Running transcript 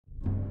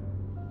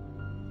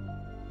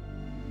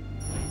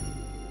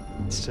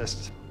It's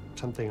just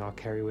something I'll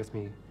carry with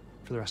me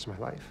for the rest of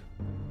my life.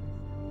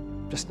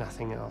 Just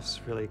nothing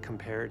else really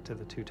compared to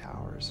the two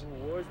towers.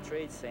 World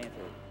Trade Center.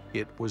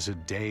 It was a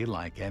day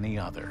like any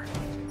other.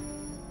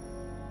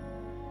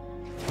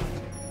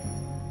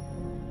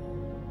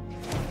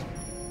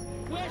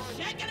 We're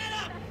shaking it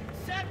up!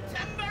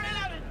 September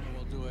 11th!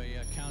 We'll do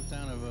a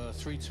countdown of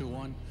 3, 2,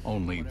 1.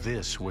 Only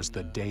this was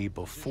the day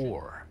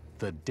before,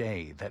 the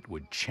day that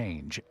would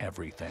change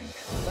everything.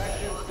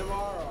 Elections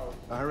tomorrow.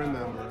 I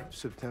remember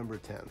September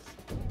 10th,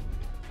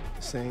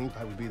 saying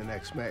I would be the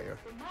next mayor.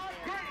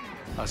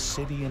 A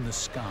city in the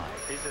sky.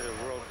 These are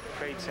the World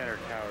Trade Center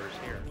towers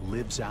here.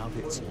 Lives out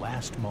its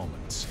last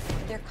moments.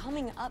 They're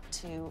coming up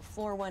to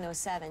floor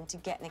 107 to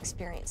get an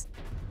experience.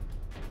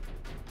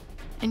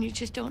 And you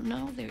just don't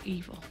know they're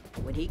evil.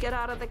 When he got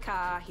out of the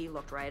car, he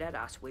looked right at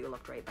us. We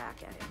looked right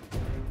back at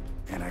him.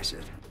 And I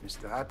said,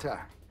 Mr.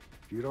 Atta,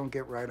 if you don't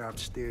get right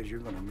upstairs,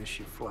 you're going to miss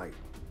your flight.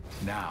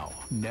 Now,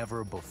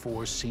 never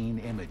before seen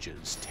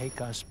images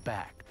take us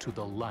back to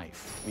the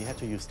life. We had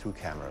to use 2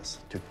 cameras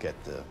to get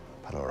the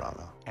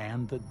panorama.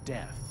 And the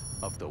death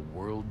of the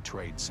World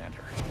Trade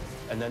Center.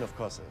 And then, of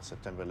course,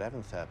 September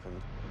 11th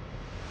happened.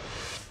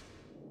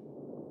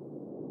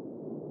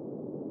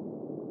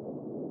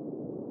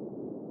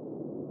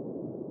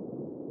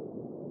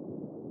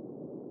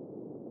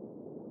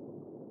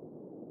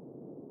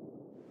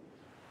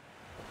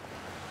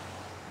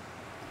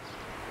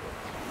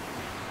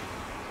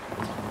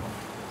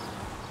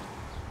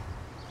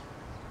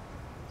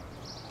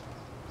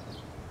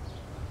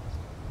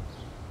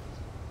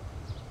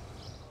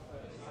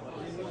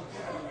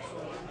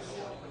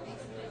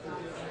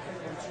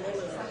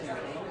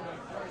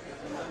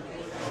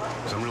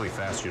 I'm really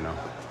fast, you know.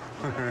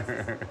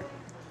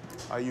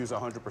 I use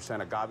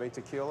 100% agave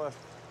tequila,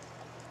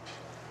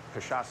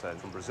 cachaça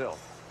from Brazil.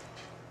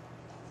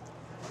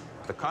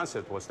 The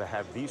concept was to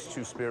have these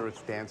 2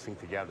 spirits dancing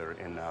together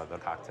in the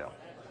cocktail.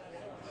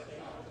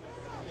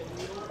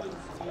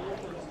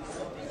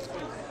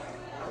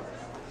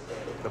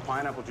 The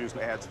pineapple juice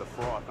adds the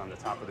froth on the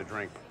top of the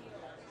drink.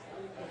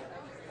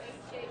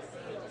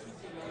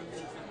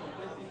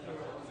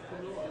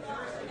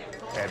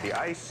 Add the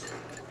ice.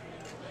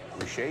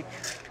 We shake.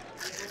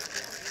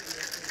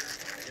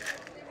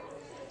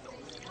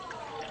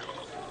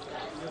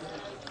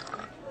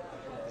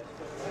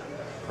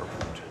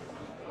 Perfect.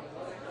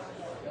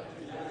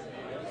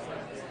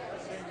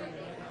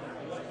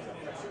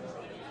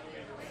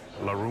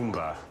 La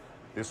Rumba.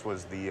 This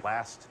was the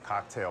last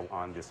cocktail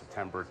on the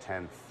September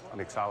 10th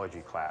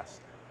mixology class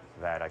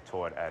that I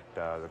taught at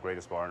the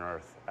greatest bar on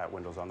earth at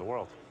Windows on the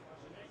World.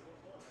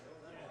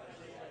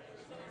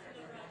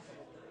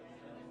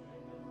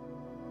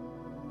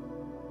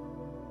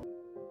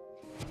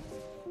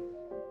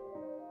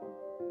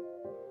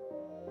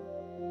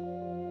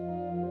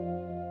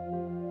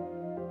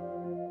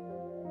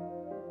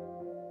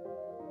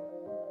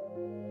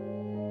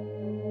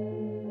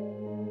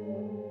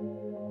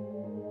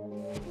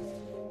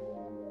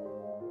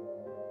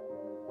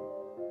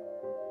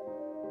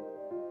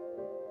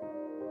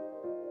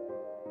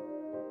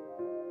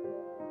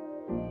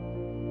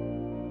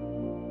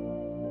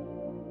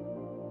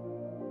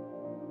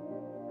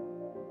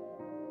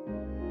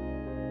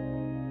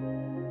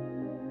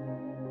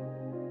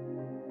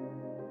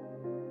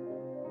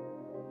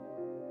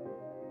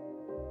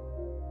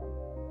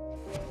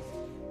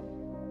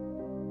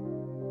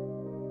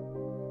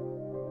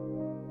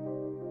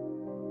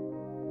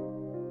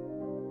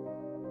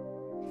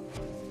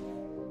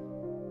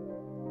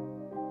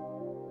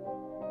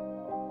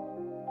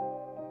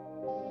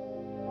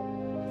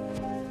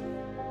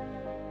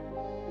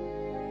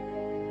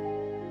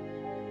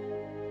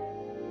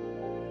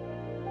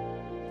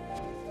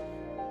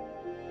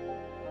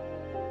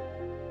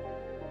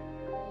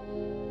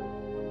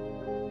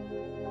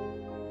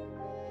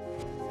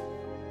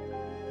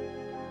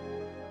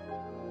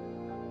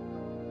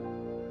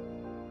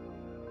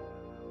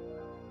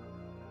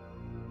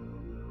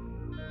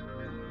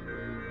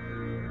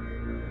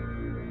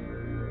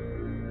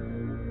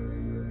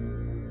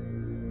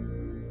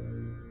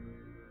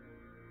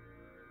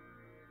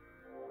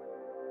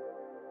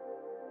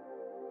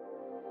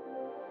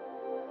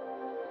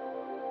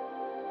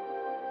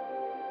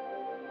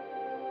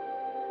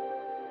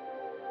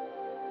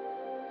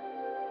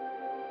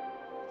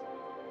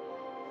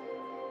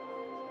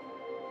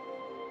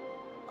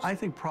 I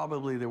think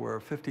probably there were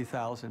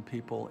 50,000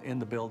 people in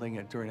the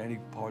building during any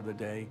part of the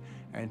day,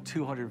 and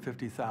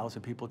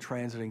 250,000 people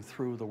transiting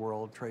through the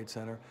World Trade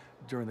Center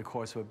during the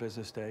course of a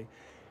business day.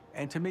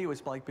 And to me, it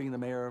was like being the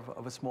mayor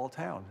of a small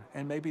town,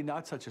 and maybe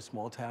not such a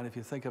small town. If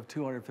you think of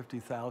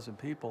 250,000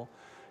 people,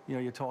 you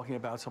know, you're talking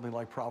about something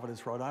like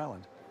Providence, Rhode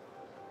Island.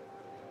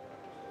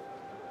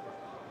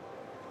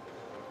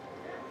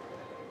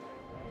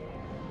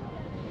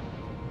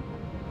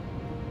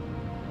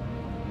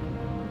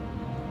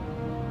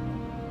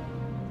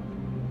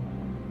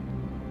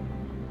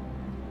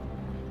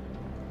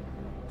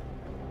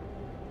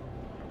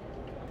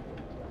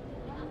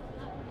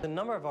 The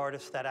number of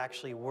artists that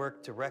actually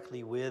work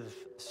directly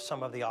with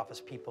some of the office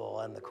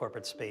people and the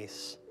corporate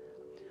space.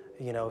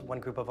 You know,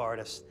 one group of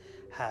artists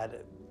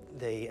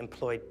they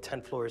employed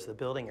 10 floors of the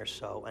building or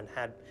so and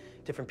had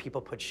different people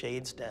put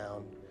shades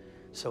down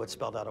so it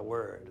spelled out a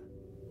word.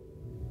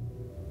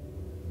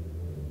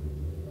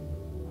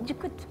 You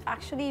could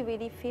actually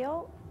really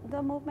feel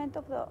the movement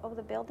of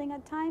the building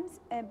at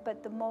times,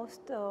 but the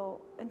most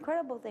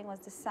incredible thing was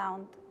the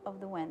sound of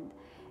the wind.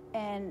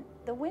 And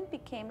the wind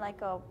became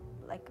like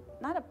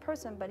not a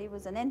person, but it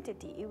was an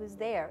entity. It was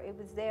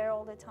there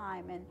all the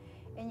time,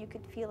 and you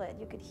could feel it,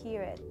 you could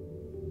hear it.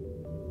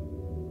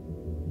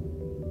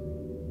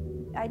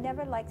 I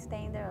never liked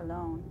staying there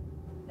alone.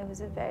 It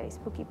was a very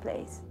spooky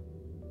place.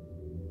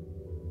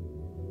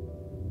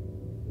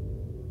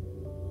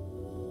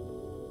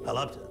 I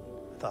loved it.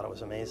 I thought it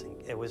was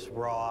amazing. It was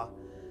raw,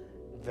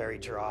 very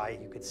dry.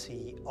 You could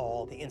see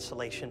all the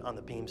insulation on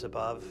the beams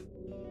above.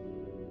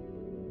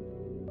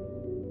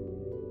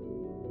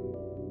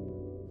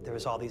 There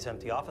was all these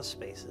empty office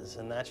spaces,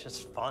 and that's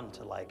just fun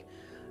to like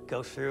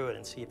go through it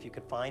and see if you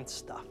could find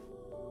stuff.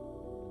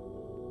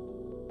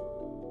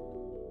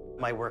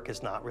 My work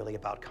is not really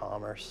about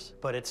commerce,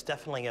 but it's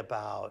definitely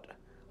about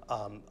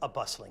a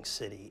bustling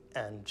city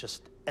and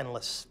just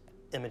endless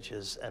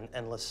images and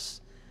endless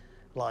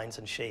lines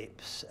and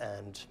shapes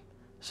and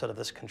sort of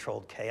this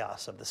controlled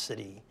chaos of the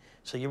city.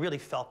 So you really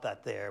felt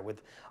that there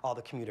with all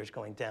the commuters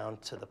going down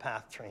to the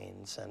PATH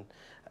trains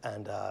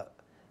and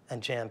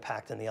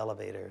jam-packed in the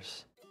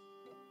elevators.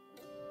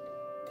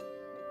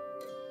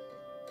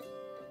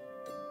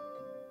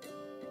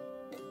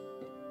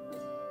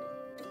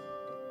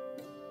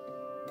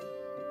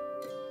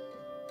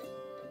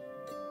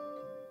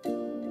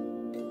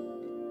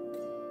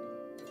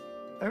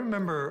 I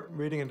remember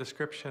reading a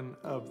description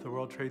of the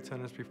World Trade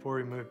Centers before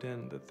we moved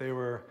in, that they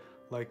were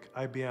like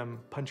IBM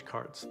punch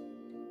cards,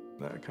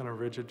 that kind of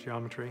rigid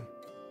geometry.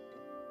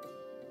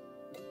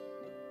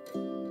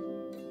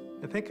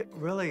 I think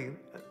really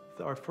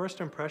our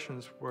first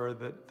impressions were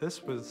that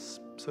this was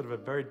sort of a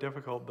very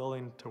difficult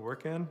building to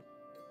work in.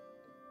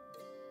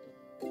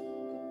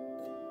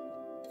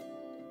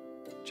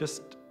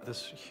 Just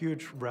this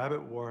huge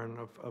rabbit warren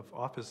of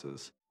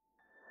offices.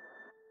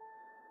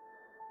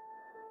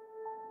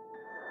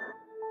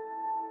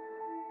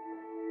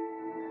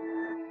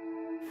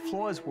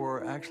 Floors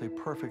were actually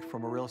perfect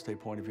from a real estate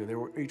point of view. They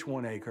were each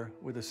 1 acre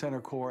with a center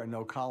core and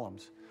no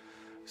columns.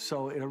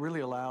 So it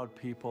really allowed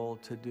people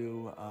to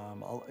do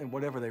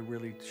whatever they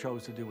really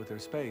chose to do with their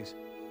space.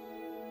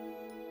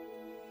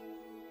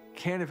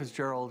 Cantor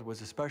Fitzgerald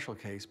was a special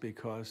case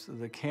because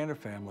the Cantor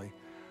family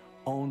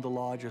owned the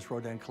largest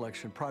Rodin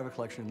collection, private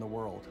collection in the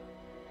world.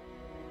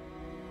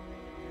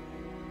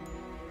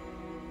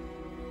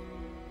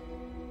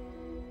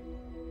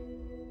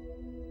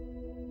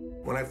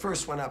 When I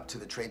first went up to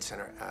the Trade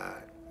Center,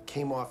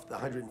 came off the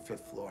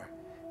 105th floor,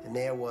 and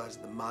there was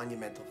the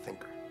monumental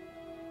thinker.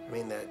 I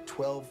mean, the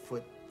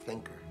 12-foot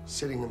thinker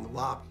sitting in the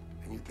lobby,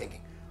 and you're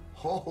thinking,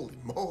 holy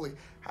moly,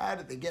 how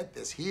did they get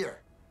this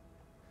here?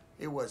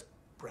 It was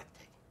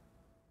breathtaking.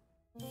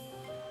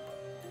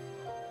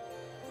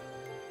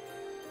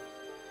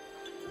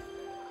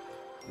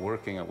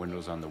 Working at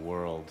Windows on the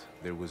World,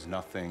 there was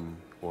nothing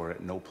or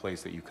no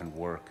place that you can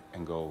work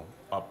and go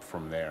up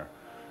from there,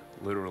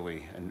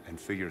 literally and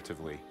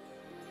figuratively.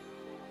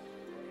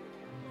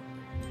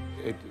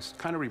 It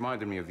kind of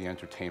reminded me of the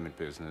entertainment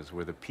business,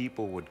 where the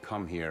people would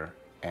come here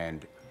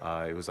and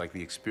it was like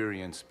the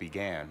experience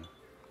began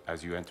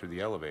as you entered the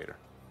elevator.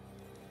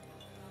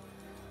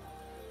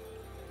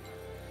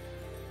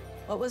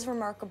 What was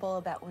remarkable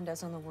about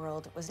Windows on the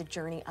World was the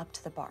journey up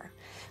to the bar,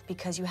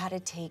 because you had to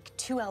take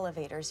 2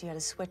 elevators. You had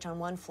to switch on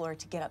one floor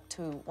to get up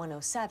to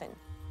 107.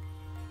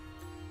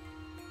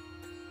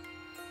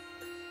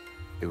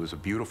 It was a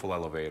beautiful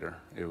elevator.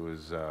 It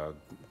was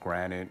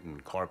granite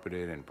and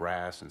carpeted and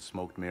brass and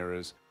smoked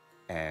mirrors.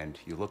 And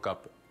you look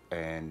up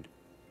and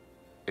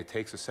it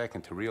takes a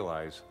second to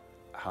realize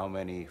how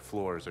many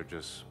floors are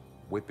just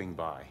whipping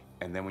by.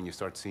 And then when you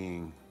start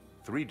seeing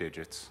 3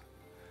 digits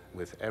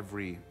with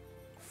every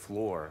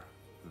floor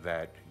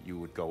that you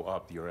would go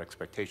up, your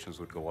expectations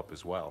would go up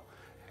as well.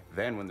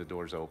 Then when the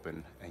doors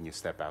open and you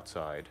step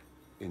outside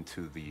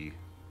into the,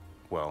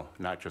 well,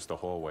 not just the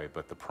hallway,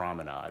 but the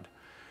promenade,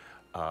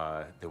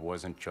 there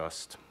wasn't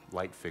just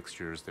light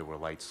fixtures, there were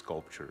light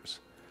sculptures.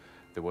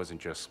 There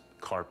wasn't just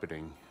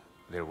carpeting,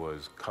 there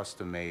was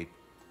custom-made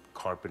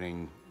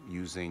carpeting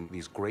using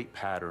these great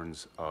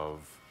patterns of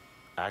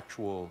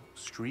actual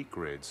street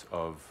grids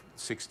of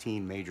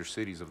 16 major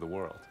cities of the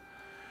world.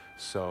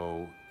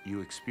 So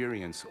you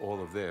experience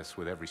all of this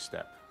with every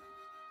step.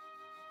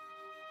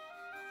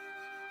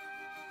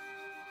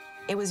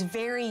 It was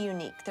very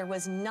unique. There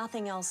was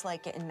nothing else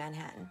like it in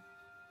Manhattan,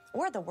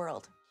 or the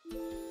world.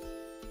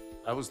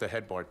 I was the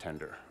head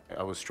bartender.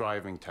 I was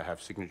striving to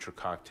have signature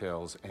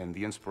cocktails, and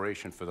the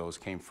inspiration for those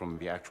came from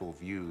the actual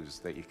views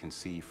that you can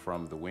see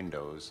from the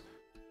windows.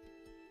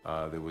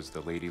 There was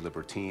the Lady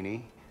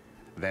Libertini.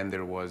 Then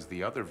there was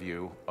the other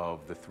view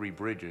of the 3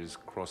 bridges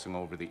crossing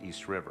over the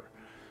East River.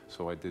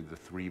 So I did the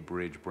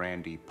 3-bridge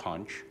brandy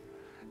punch,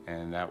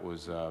 and that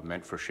was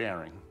meant for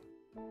sharing.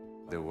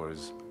 There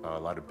was a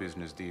lot of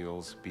business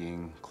deals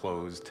being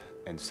closed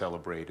and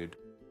celebrated.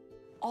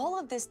 All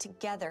of this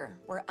together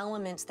were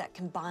elements that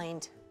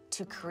combined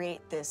to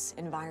create this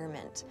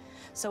environment.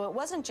 So it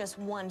wasn't just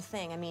one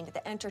thing. I mean,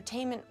 the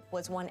entertainment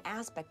was one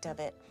aspect of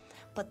it,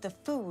 but the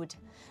food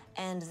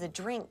and the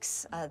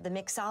drinks, the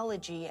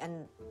mixology,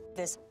 and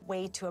this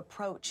way to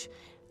approach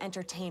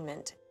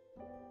entertainment,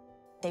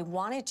 they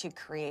wanted to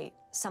create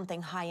something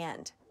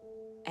high-end,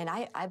 and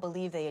I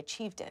believe they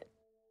achieved it.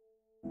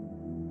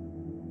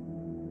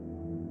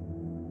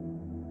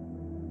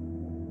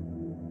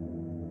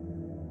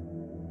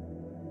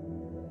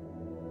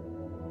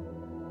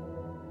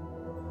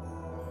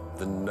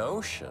 The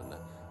notion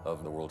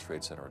of the World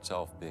Trade Center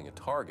itself being a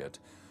target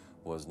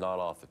was not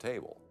off the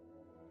table.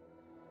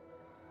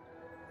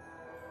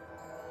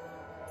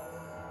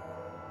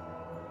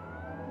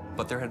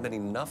 But there had been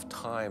enough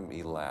time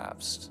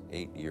elapsed,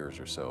 8 years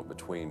or so,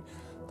 between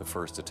the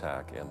first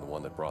attack and the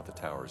one that brought the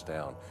towers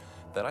down,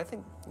 that I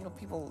think,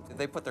 people,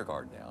 they put their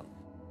guard down.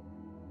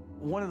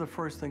 One of the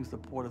first things the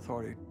Port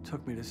Authority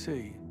took me to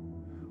see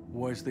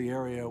was the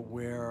area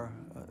where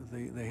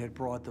they had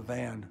brought the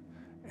van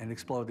and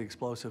exploded the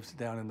explosives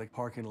down in the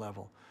parking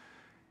level.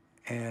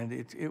 And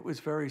it was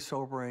very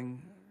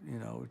sobering,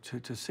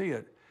 to see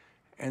it.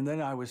 And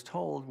then I was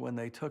told when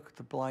they took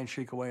the blind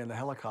sheik away in the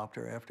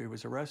helicopter after he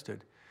was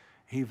arrested,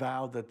 he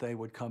vowed that they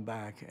would come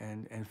back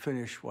and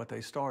finish what they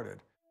started.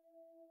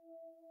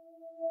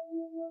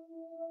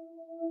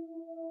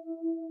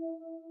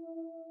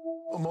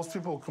 Well, most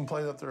people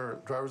complain that their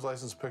driver's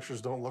license pictures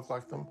don't look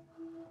like them.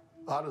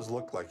 Atta's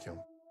looked like him.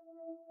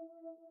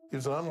 He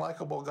was an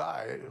unlikable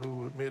guy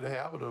who made a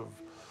habit of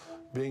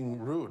being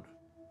rude.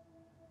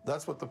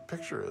 That's what the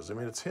picture is. I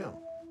mean, it's him.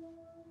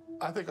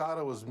 I think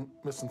Atta was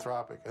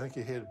misanthropic. I think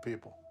he hated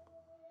people.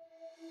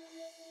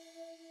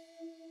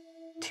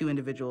 2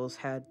 individuals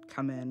had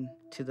come in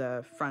to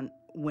the front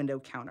window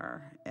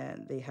counter,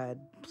 and they had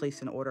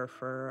placed an order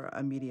for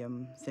a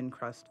medium thin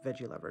crust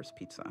veggie lovers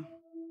pizza.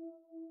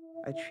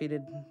 I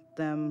treated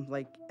them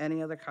like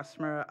any other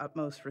customer,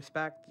 utmost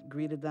respect,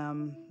 greeted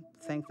them,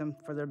 thanked them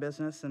for their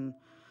business, and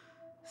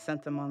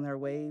sent them on their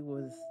way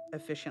as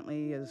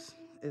efficiently as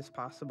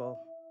possible.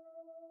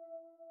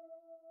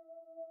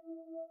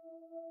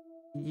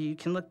 You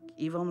can look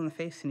evil in the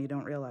face and you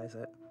don't realize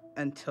it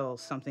until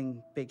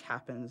something big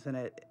happens and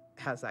it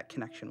has that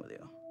connection with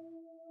you.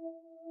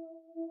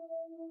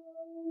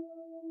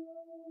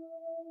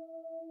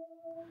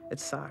 It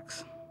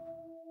sucks.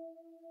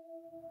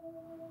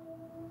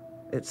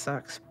 It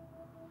sucks.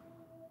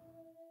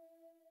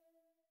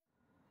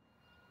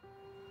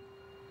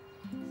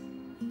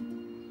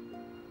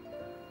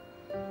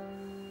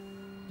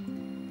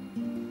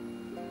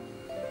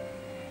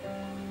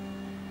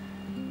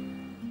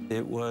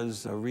 It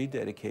was a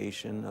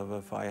rededication of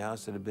a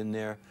firehouse that had been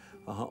there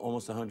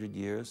almost 100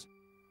 years.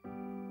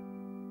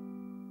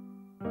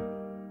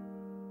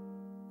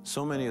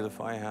 So many of the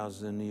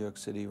firehouses in New York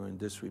City were in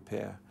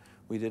disrepair.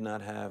 We did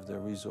not have the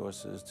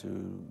resources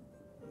to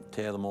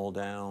tear them all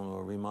down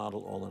or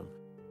remodel all of them.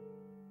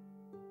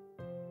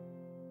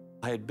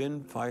 I had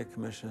been fire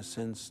commissioner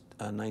since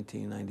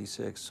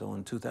 1996, so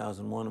in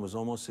 2001, it was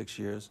almost 6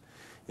 years.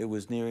 It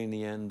was nearing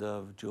the end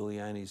of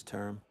Giuliani's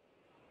term.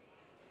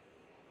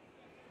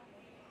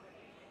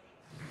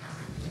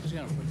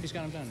 He's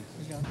got him done.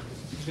 He's going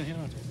to hit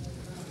on it.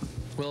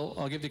 Well,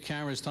 I'll give the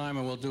cameras time,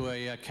 and we'll do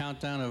a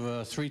countdown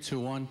of 3, 2,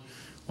 1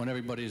 when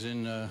everybody's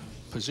in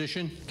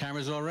position.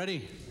 Cameras all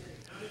ready?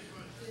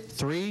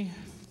 3,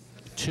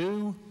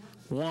 2,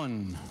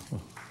 1.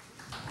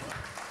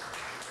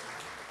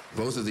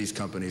 Both of these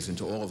companies, and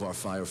to all of our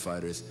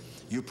firefighters,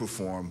 you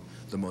perform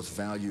the most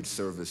valued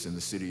service in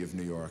the city of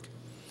New York.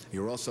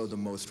 You're also the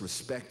most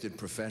respected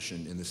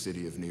profession in the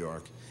city of New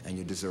York, and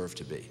you deserve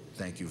to be.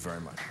 Thank you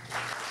very much.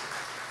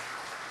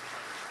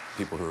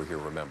 People who are here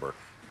remember,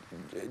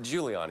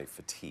 Giuliani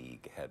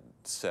fatigue had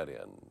set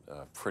in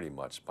pretty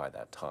much by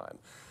that time,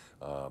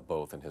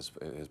 both in his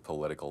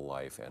political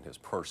life and his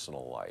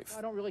personal life.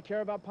 I don't really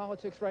care about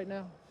politics right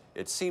now.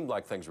 It seemed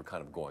like things were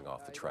kind of going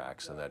off the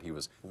tracks and that he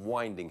was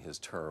winding his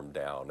term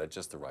down at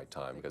just the right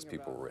time because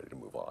people were ready to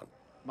move on.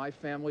 My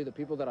family, the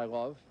people that I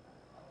love,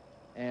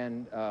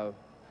 and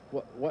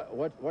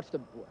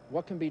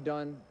what can be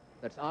done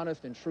that's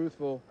honest and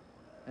truthful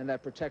and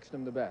that protects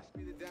them the best.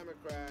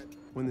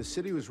 When the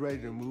city was ready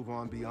to move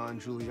on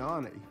beyond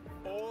Giuliani,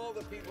 all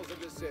the peoples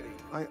of the city,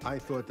 I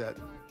thought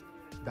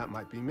that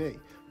might be me.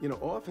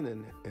 Often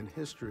in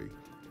history,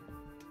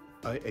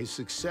 a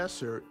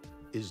successor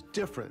is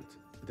different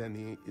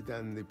than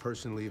the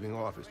person leaving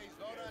office.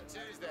 Vote on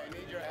Tuesday. I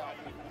need your help.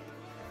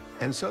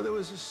 And so there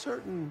was a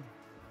certain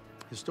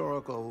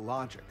historical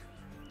logic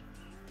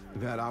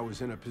that I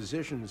was in a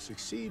position to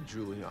succeed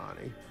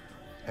Giuliani,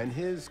 and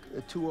his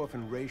too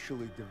often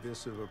racially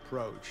divisive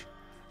approach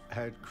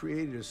had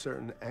created a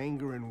certain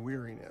anger and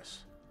weariness.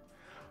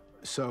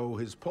 So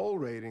his poll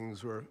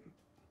ratings were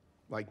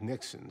like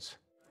Nixon's.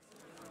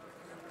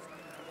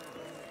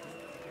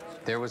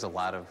 There was a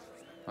lot of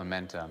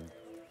momentum.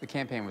 The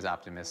campaign was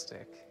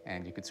optimistic,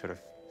 and you could sort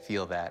of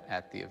feel that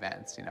at the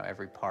events. You know,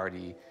 every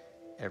party,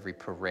 every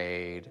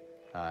parade,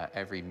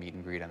 every meet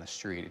and greet on the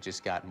street, it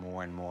just got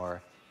more and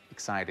more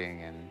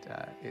exciting, and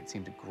it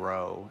seemed to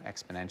grow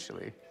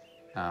exponentially.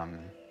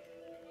 And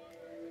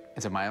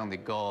so my only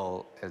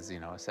goal as, you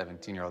know, a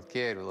 17-year-old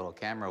kid with a little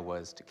camera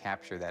was to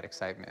capture that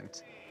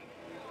excitement.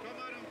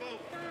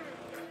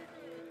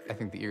 I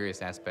think the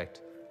eeriest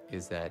aspect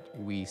is that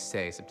we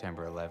say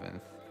September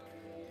 11th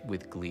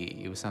with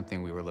glee. It was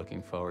something we were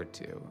looking forward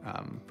to.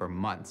 For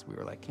months, we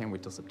were like, can't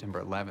wait till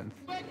September 11th.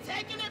 We're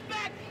taking it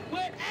back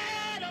with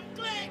Adam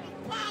Clayton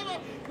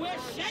Powell. We're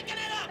shaking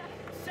it up.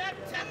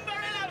 September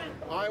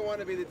 11th. I want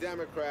to be the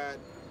Democrat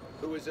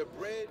who is a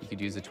bridge. You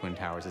could use the Twin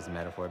Towers as a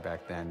metaphor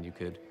back then. You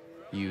could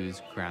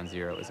use Ground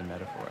Zero as a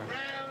metaphor.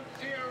 Ground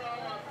Zero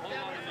of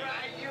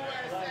Democrat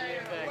USA,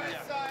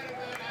 west side of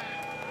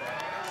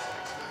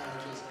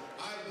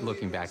the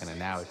Looking back on it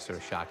now, it's sort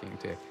of shocking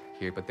to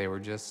hear, but they were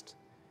just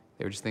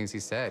things he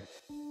said.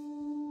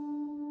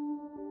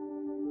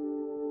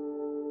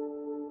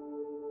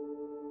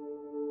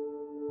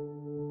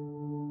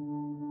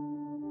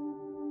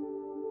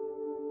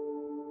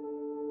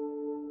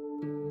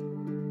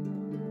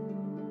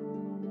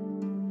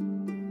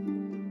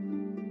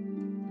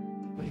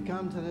 We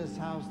come to this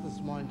house this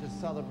morning to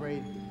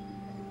celebrate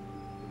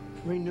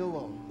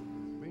renewal.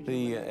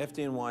 The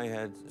FDNY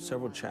had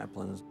several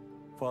chaplains.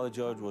 Father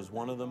George was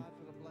one of them.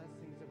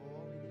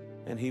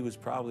 And he was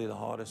probably the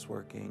hardest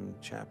working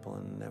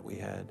chaplain that we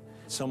had.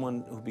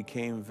 Someone who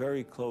became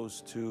very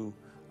close to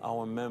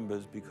our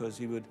members because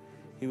he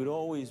would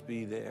always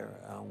be there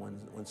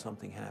when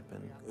something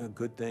happened.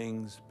 Good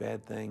things,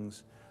 bad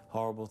things,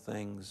 horrible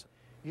things.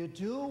 You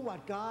do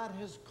what God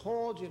has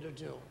called you to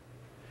do.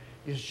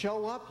 You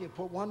show up, you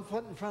put one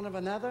foot in front of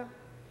another,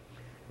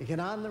 you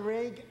get on the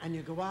rig, and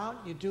you go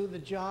out, you do the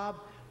job,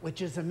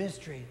 which is a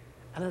mystery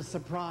and a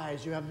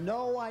surprise. You have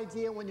no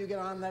idea when you get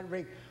on that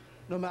rig,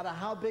 no matter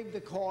how big the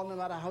call, no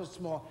matter how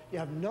small, you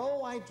have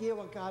no idea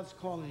what God's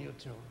calling you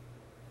to.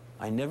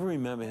 I never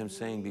remember him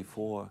saying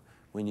before,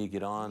 when you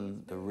get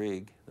on the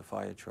rig, the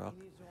fire truck,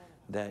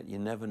 that you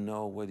never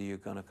know whether you're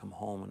going to come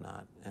home or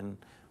not. And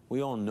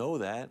we all know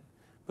that,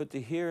 but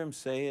to hear him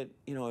say it,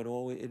 you know,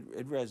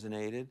 it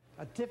resonated.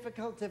 A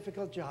difficult,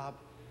 difficult job,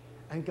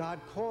 and God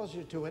calls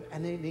you to it,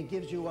 and then he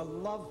gives you a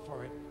love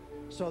for it,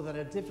 so that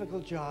a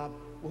difficult job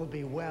will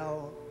be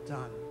well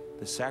done.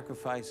 The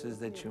sacrifices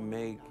that you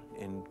make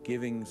in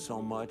giving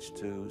so much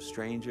to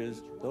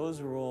strangers, those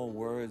are all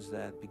words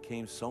that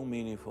became so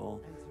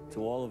meaningful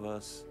to all of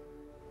us.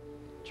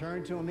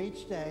 Turn to him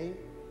each day,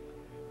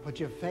 put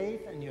your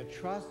faith and your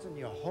trust and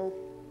your hope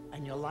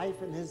and your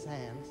life in his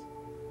hands,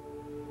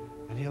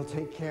 and he'll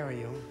take care of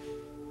you,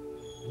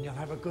 and you'll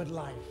have a good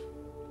life.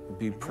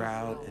 Be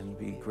proud and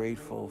be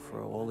grateful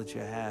for all that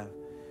you have,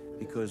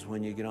 because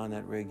when you get on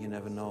that rig, you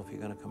never know if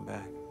you're going to come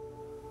back.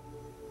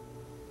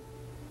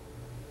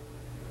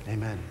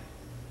 Amen.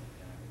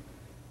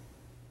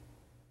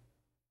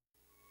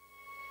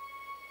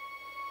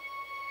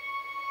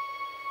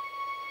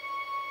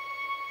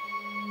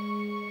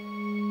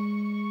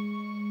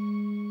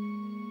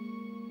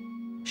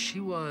 She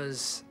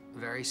was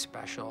very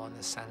special in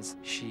the sense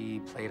she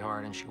played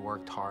hard and she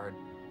worked hard.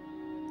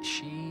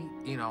 She,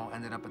 you know,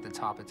 ended up at the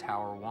top of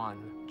Tower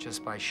 1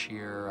 just by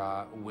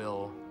sheer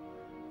will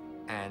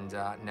and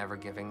never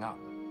giving up.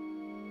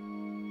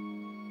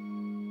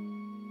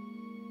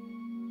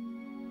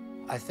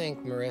 I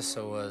think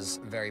Marissa was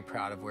very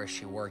proud of where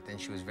she worked, and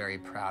she was very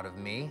proud of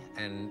me,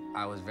 and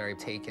I was very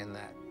taken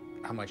that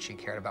how much she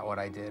cared about what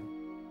I did.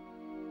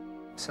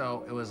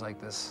 So it was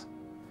like this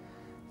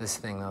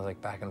thing that was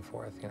like back and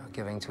forth, you know,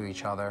 giving to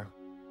each other.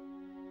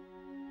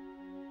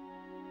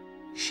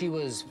 She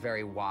was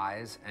very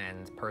wise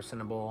and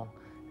personable,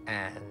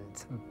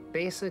 and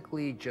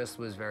basically just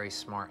was very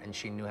smart, and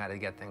she knew how to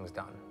get things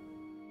done.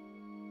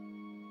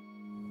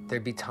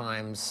 There'd be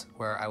times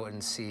where I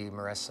wouldn't see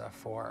Marissa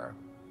for,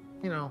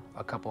 you know,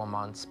 a couple of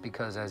months,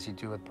 because as you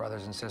do with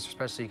brothers and sisters,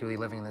 especially you could be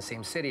living in the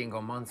same city and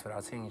go months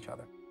without seeing each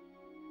other.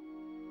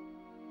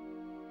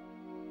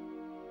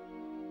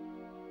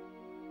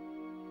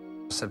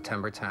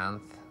 September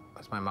 10th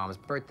was my mom's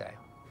birthday.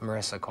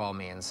 Marissa called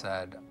me and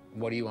said,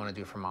 "What do you want to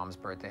do for Mom's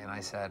birthday?" And I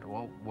said,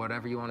 "Well,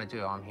 whatever you want to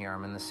do. I'm here,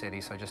 I'm in the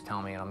city, so just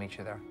tell me and I'll meet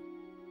you there."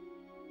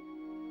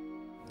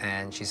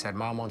 And she said,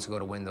 "Mom wants to go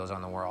to Windows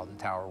on the World in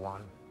Tower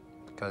 1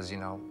 because, you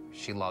know,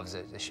 she loves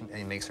it.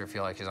 It makes her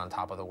feel like she's on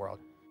top of the world.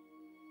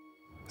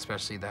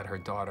 Especially that her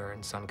daughter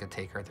and son could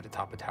take her to the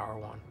top of Tower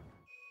 1.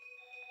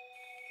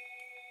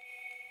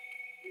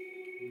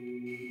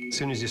 As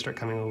soon as you start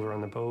coming over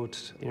on the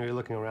boat, you know, you're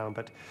looking around,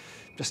 but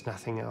just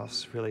nothing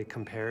else really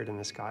compared in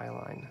the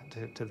skyline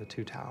to the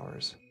two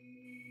towers.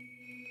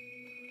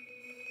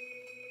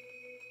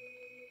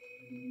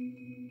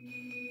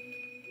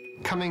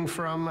 Coming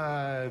from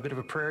a bit of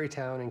a prairie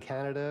town in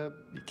Canada,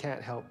 you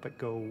can't help but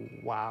go,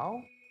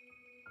 wow.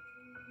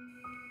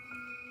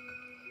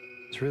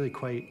 It's really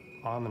quite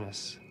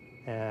ominous.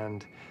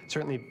 And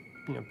certainly,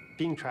 you know,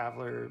 being a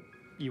traveler,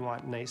 you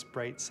want nice,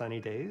 bright, sunny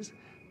days,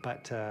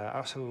 but I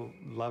also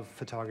love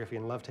photography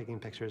and love taking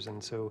pictures,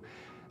 and so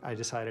I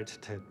decided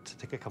to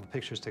take a couple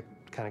pictures to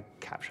kind of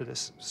capture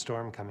this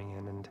storm coming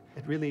in, and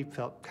it really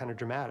felt kind of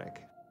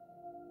dramatic.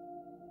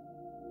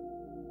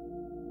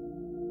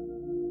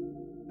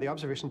 The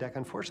observation deck,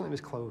 unfortunately,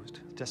 was closed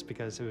just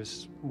because it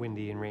was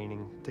windy and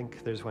raining. I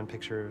think there's one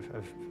picture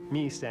of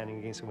me standing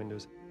against the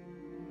windows.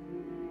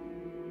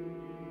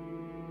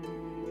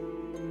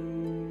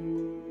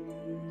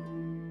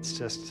 It's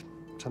just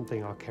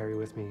something I'll carry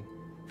with me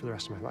for the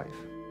rest of my life.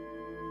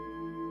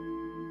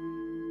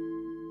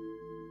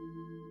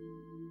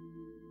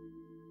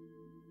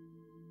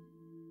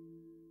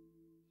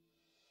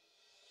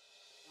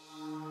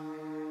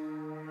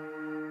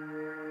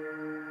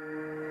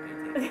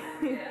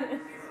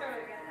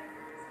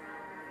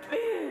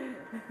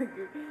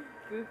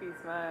 Goofy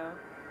smile.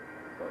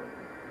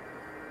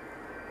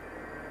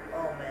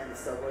 Oh man, the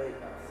subway.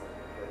 No,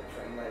 the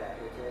train right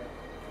after it.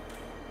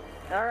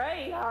 All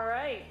right, all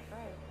right.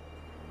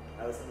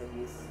 I was in the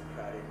least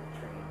crowded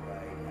train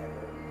ride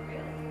ever. Really?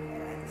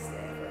 And I had to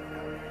stand for an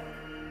hour and a half.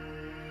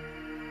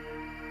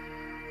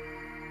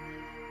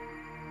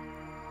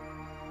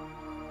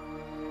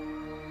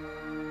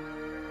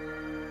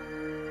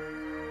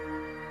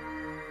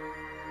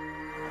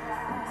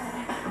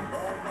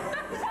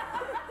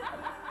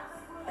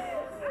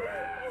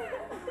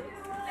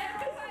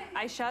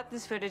 I shot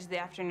this footage the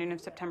afternoon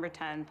of September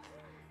 10th.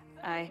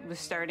 I was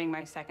starting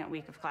my second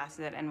week of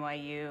classes at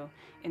NYU,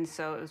 and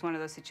so it was one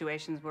of those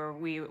situations where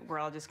we were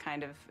all just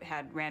kind of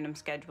had random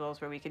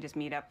schedules where we could just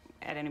meet up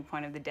at any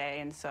point of the day,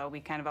 and so we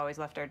kind of always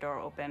left our door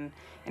open,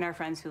 and our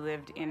friends who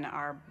lived in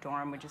our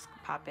dorm would just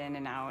pop in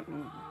and out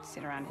and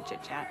sit around and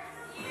chit-chat.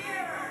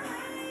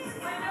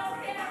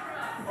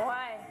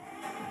 Why?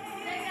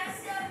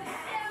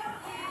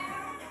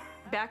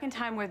 Back in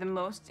time where the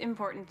most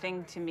important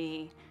thing to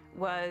me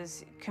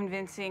was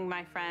convincing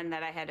my friend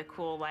that I had a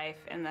cool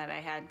life and that I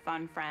had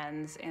fun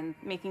friends, and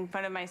making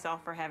fun of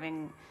myself for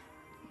having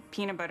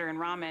peanut butter and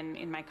ramen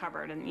in my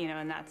cupboard, and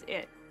and that's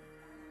it.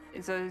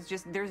 And so it's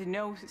just, there's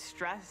no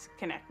stress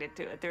connected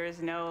to it. There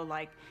is no,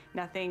 like,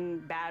 nothing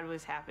bad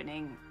was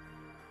happening.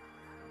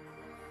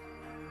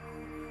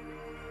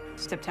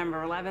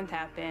 September 11th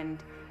happened,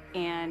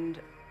 and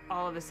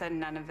all of a sudden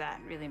none of that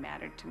really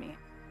mattered to me.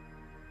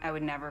 I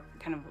would never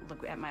kind of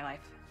look at my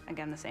life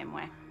again the same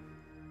way.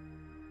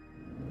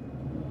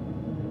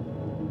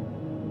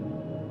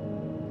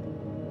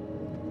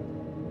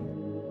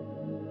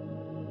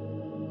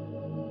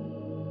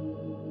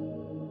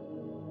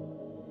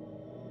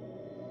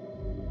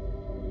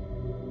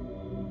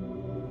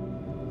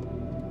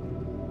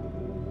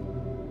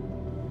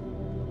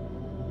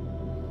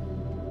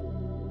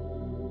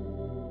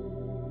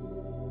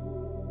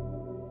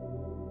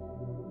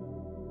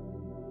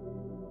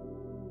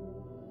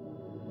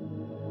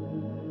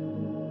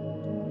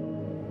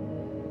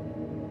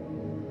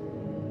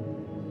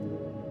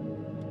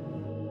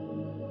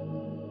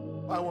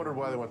 I wondered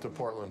why they went to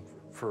Portland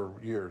for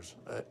years,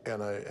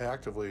 and I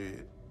actively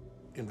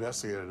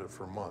investigated it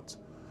for months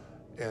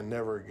and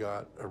never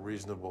got a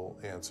reasonable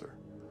answer,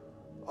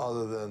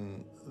 other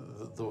than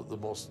the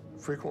most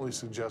frequently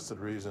suggested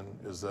reason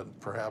is that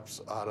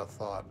perhaps Atta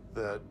thought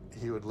that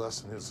he would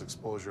lessen his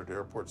exposure to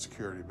airport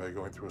security by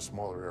going through a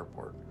smaller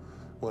airport,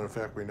 when in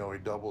fact we know he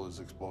doubled his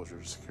exposure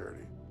to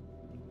security.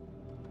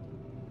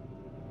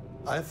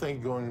 I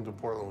think going to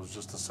Portland was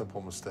just a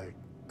simple mistake.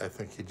 I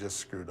think he just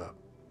screwed up.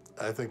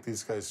 I think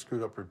these guys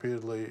screwed up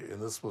repeatedly,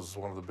 and this was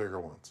one of the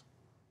bigger ones.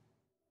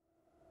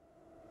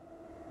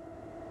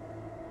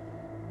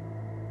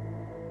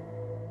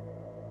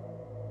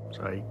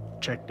 So I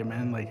checked him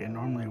in like I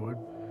normally would,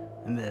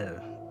 and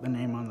the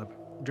name on the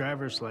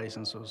driver's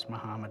license was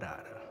Muhammad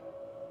Atta.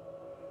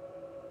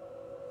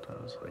 So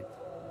I was like,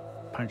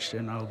 punched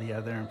in all the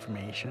other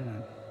information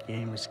and gave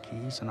him his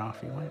keys, and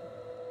off he went.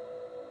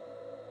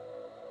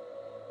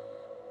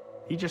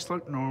 He just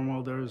looked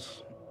normal. There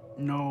was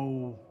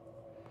no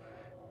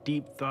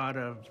deep thought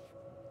of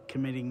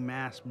committing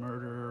mass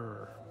murder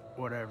or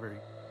whatever.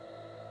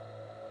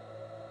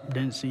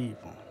 Didn't see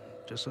evil.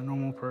 Just a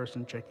normal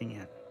person checking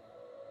in.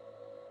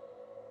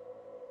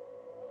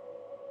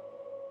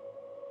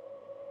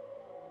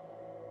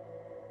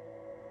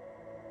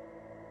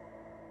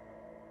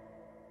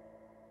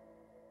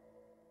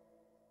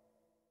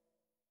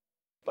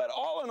 But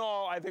all in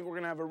all, I think we're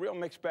going to have a real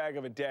mixed bag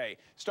of a day.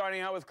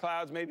 Starting out with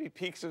clouds, maybe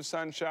peaks of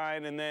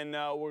sunshine, and then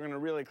we're going to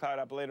really cloud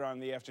up later on in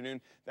the afternoon.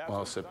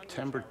 Well,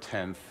 September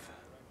 10th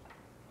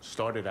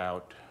started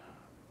out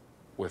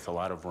with a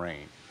lot of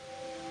rain.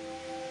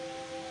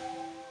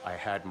 I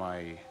had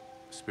my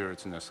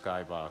Spirits in the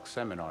Skybox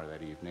seminar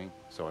that evening,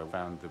 so I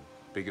found the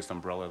biggest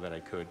umbrella that I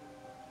could,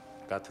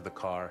 got to the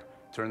car,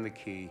 turned the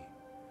key,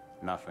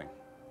 nothing.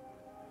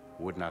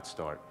 Would not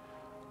start.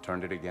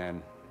 Turned it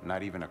again,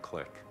 not even a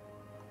click.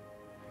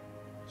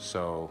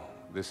 So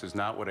this is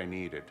not what I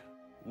needed.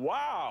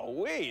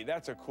 Wow-wee,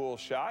 that's a cool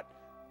shot.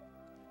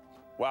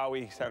 Wow,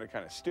 we sounded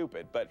kind of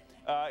stupid, but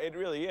it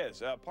really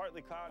is.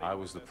 Partly cloudy. I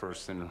was the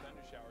person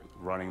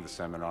running the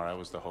seminar. I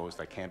was the host.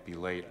 I can't be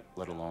late,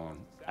 let alone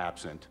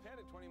absent.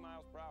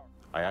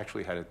 I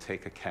actually had to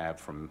take a cab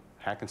from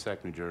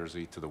Hackensack, New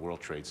Jersey to the World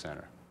Trade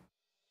Center.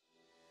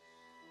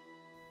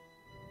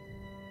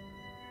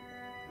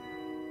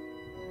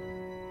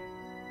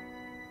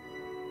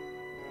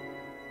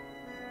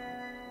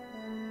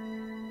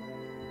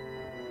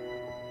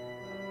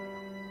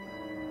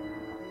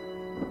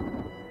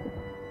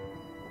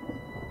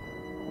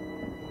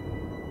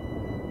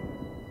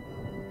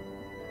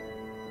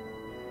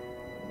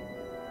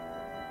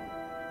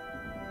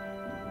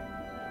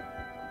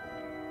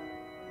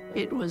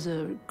 It was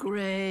a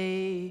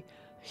gray,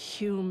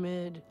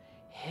 humid,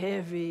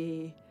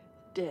 heavy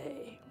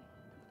day.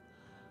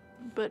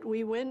 But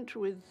we went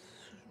with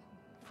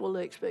full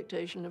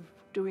expectation of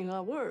doing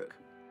our work.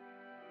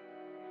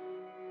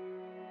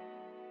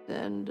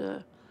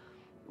 And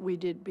we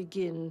did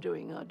begin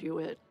doing our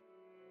duet.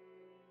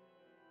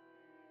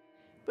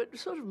 But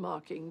sort of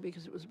mocking,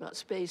 because it was about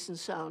space and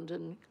sound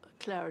and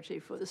clarity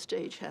for the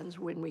stagehands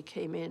when we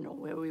came in or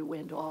where we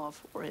went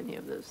off or any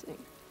of those things.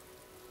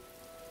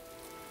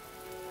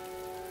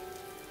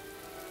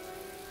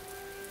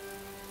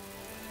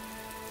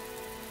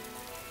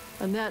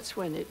 And that's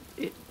when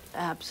it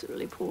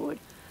absolutely poured.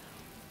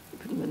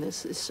 When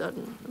this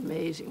sudden,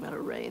 amazing amount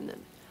of rain that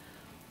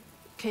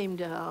came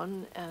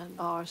down, and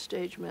our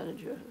stage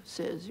manager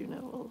says, you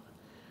know, well,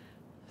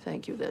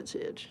 thank you, that's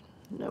it,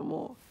 no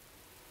more.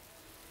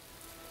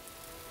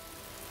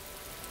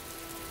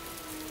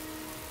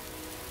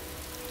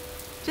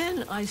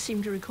 Then I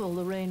seem to recall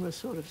the rain was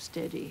sort of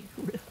steady,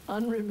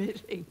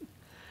 unremitting,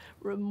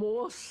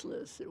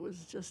 remorseless. It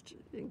was just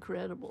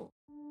incredible.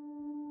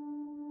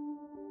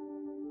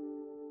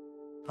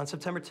 On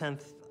September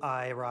 10th,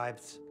 I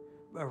arrived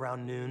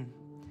around noon,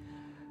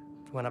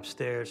 went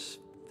upstairs,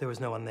 there was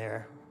no one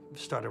there,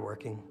 started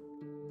working.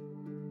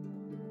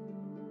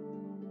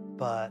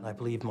 But I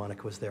believe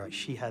Monica was there.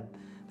 She had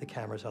the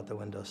cameras out the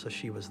window, so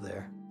she was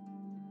there.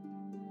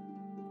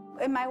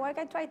 In my work,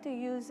 I try to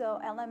use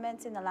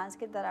elements in the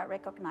landscape that are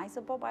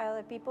recognizable by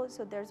other people,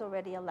 so there's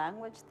already a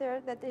language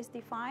there that is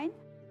defined.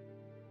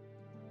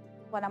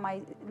 What am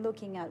I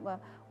looking at?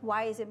 Well,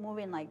 why is it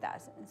moving like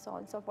that? And so on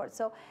and so forth.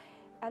 So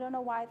I don't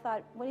know why I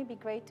thought, wouldn't it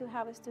be great to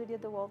have a studio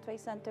at the World Trade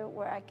Center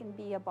where I can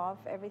be above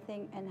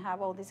everything and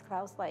have all these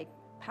clouds like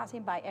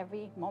passing by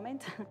every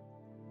moment?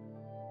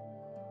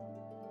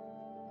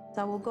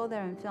 So I will go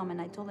there and film, and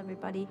I told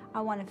everybody,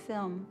 I want to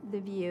film the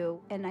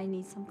view and I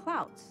need some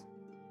clouds.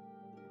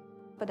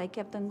 But I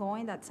kept on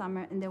going that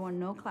summer and there were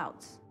no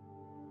clouds.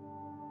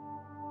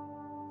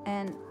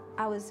 And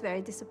I was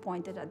very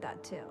disappointed at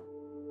that too.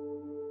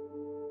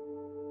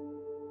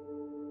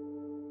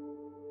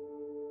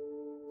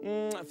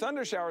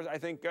 Thunder showers, I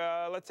think,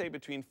 let's say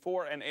between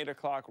 4 and 8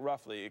 o'clock,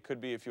 roughly. It could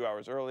be a few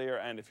hours earlier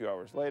and a few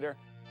hours later.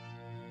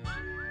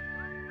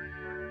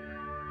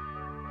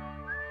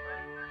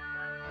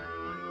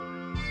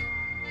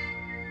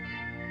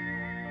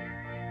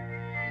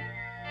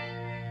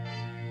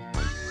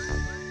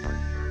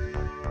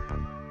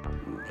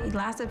 It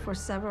lasted for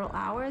several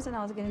hours, and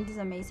I was getting this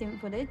amazing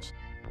footage.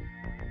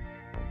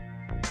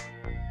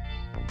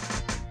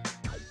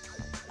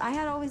 I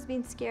had always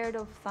been scared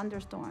of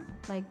thunderstorm,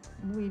 like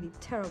really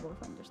terrible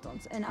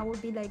thunderstorms. And I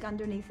would be like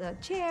underneath a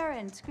chair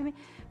and screaming.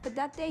 But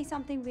that day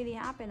something really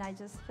happened. I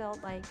just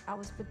felt like I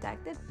was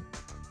protected.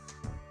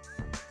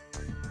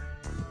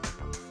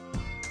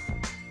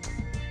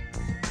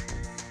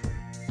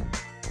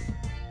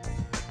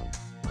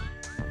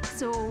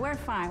 So we're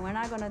fine, we're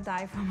not gonna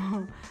die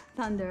from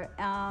thunder.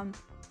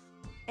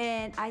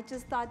 And I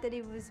just thought that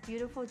it was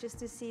beautiful just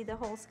to see the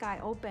whole sky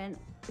open,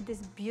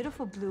 this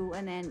beautiful blue,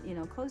 and then, you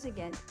know, close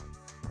again.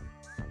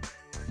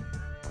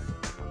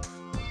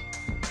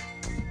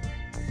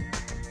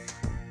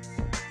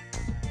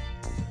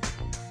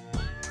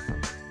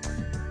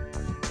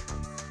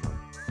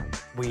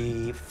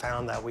 We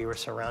found that we were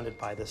surrounded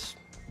by this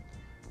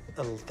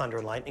thunder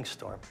and lightning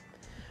storm.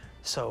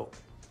 So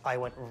I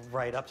went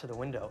right up to the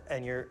window,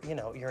 and you're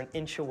an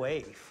inch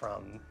away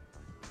from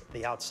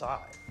the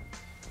outside.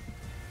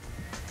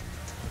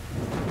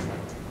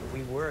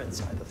 We were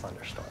inside the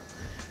thunderstorm.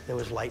 There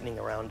was lightning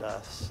around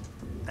us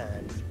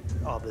and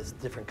all these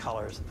different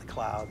colors of the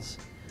clouds.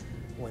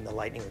 When the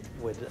lightning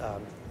would,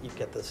 you'd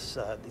get this,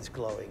 these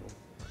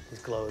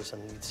glows,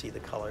 and you'd see the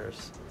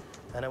colors.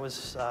 And it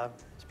was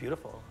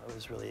beautiful. It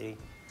was really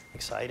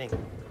exciting.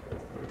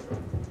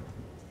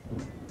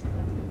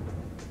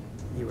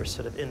 You were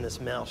sort of in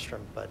this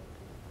maelstrom, but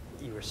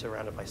you were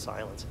surrounded by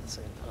silence at the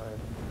same time.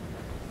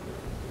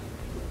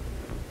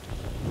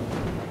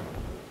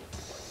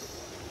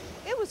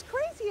 It was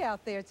crazy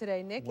out there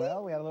today, Nikki.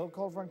 Well, we had a little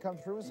cold front come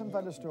through with some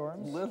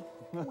thunderstorms. Well,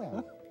 you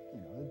know,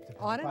 it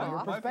depends on and upon your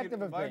off.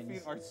 perspective of My things.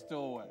 feet are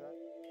still wet.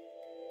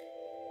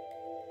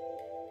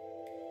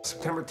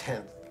 September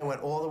 10th, I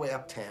went all the way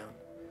uptown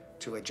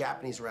to a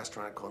Japanese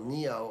restaurant called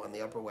Neo on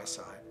the Upper West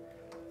Side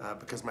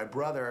because my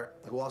brother,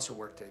 who also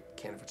worked at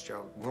Cantor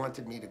Fitzgerald,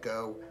 wanted me to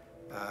go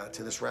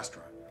to this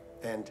restaurant.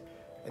 And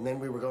then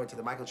we were going to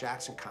the Michael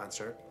Jackson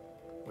concert,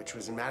 which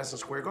was in Madison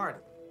Square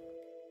Garden.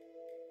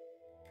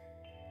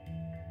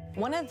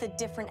 One of the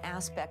different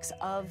aspects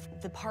of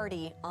the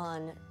party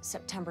on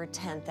September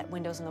 10th at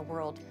Windows in the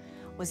World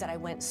was that I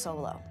went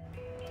solo.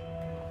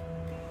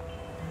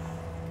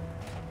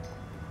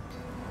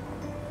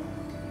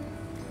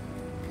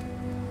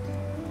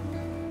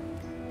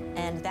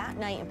 And that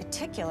night in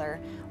particular,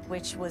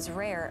 which was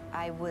rare,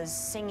 I was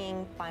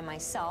singing by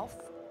myself.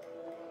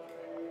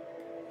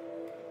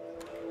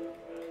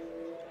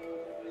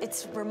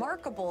 It's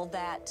remarkable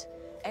that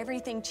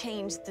everything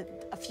changed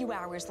a few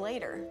hours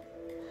later.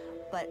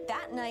 But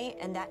that night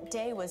and that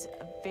day was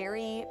a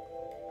very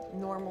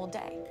normal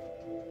day.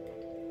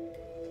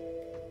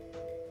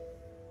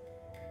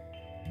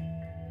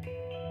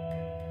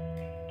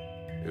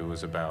 It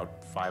was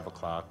about 5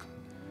 o'clock.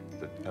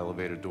 The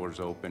elevator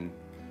doors opened.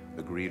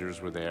 The greeters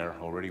were there,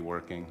 already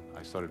working.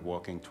 I started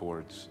walking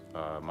towards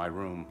my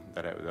room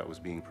that was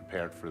being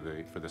prepared for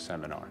the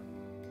seminar.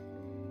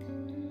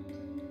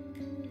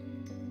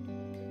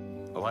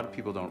 A lot of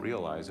people don't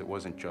realize it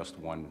wasn't just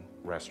one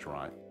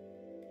restaurant.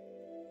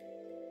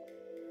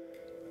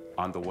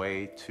 On the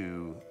way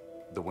to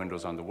the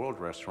Windows on the World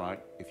restaurant,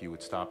 if you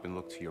would stop and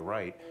look to your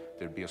right,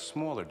 there'd be a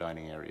smaller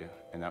dining area,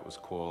 and that was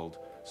called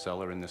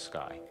Cellar in the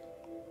Sky.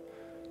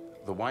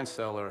 The wine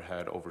cellar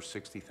had over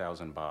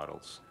 60,000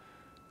 bottles.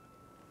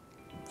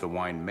 The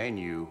wine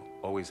menu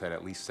always had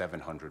at least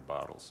 700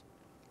 bottles.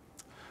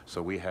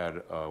 So we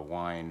had a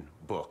wine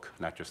book,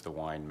 not just a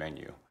wine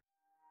menu.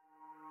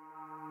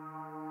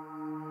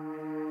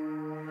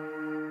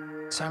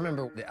 So I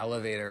remember the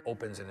elevator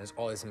opens and there's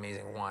all this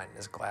amazing wine in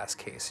this glass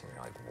case, and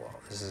you're like, whoa,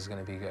 this is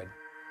gonna be good.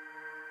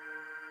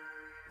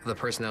 The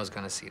person that was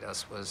gonna seat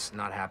us was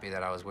not happy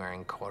that I was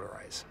wearing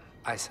corduroys.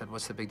 I said,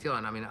 what's the big deal?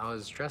 And I mean, I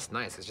was dressed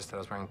nice, it's just that I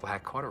was wearing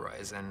black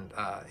corduroys. And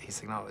he's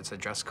like, no, it's a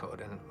dress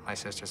code. And my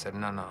sister said,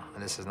 no,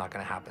 this is not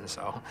gonna happen.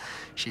 So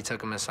she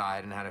took him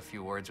aside and had a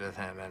few words with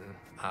him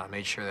and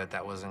made sure that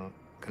that wasn't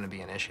gonna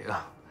be an issue.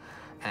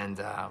 And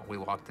we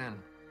walked in.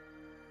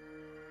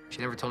 She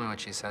never told me what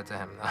she said to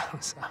him, though,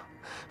 so.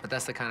 But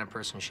that's the kind of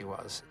person she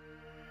was.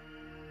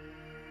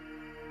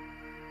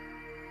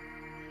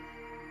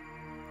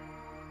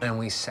 And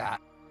we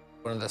sat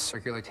on the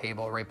circular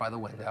table right by the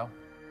window,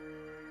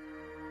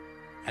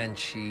 and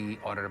she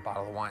ordered a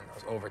bottle of wine that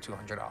was over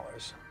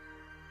 $200.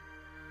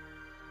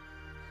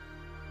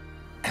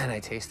 And I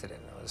tasted it,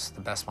 and it was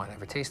the best wine I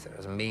ever tasted. It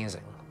was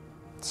amazing.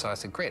 So I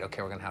said, great,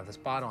 okay, we're gonna have this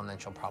bottle, and then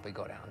she'll probably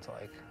go down to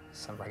like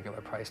some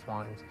regular priced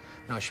wines.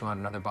 No, she wanted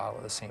another bottle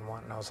of the same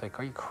one. And I was like,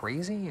 are you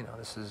crazy? You know,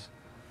 it's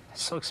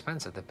so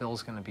expensive. The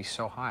bill's gonna be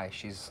so high.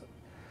 She's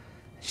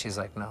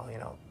like, no, you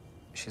know,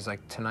 she's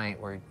like, tonight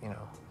we're, you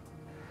know,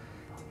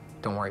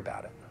 don't worry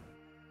about it.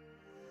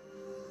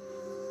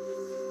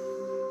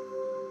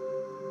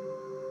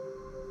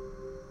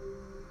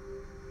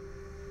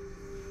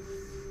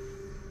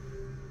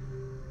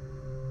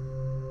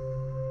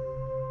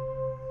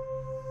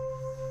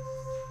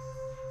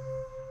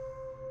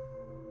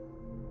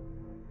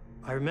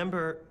 I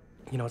remember,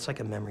 you know, it's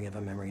like a memory of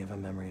a memory of a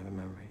memory of a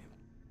memory.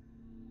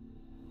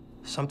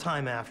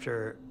 Sometime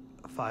after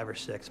 5 or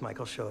 6,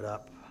 Michael showed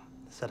up,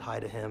 said hi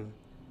to him.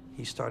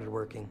 He started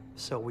working,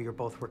 so we were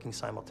both working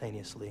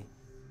simultaneously.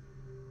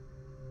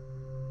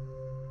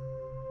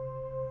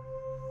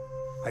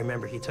 I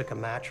remember he took a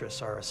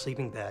mattress or a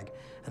sleeping bag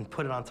and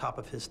put it on top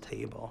of his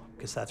table,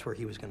 because that's where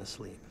he was going to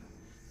sleep.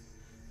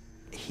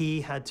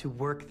 He had to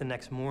work the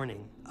next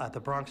morning at the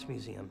Bronx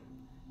Museum.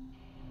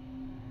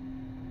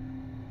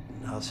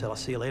 I said, I'll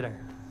see you later.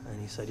 And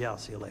he said, yeah, I'll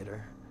see you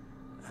later.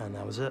 And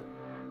that was it.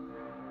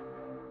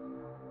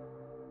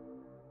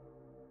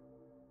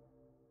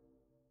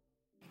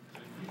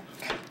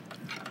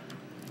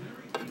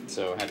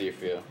 So how do you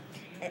feel?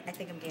 I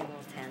think I'm getting a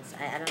little tense.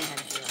 I don't know how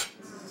to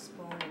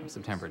feel.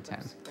 September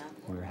 10th,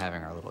 we were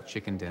having our little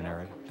chicken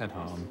dinner at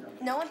home.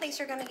 No one thinks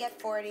you're going to get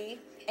 40,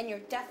 and you're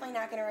definitely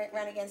not going to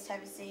run against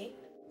Type C.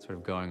 Sort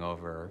of going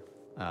over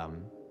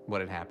what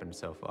had happened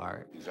so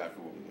far.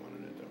 Exactly what we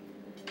wanted to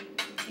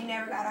do. You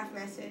never got off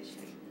message.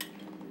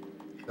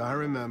 I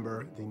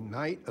remember the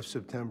night of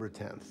September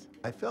 10th.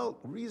 I felt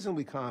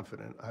reasonably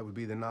confident I would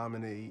be the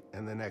nominee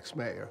and the next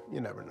mayor.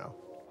 You never know.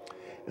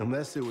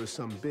 Unless there was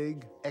some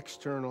big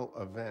external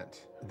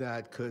event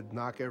that could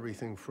knock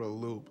everything for a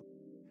loop.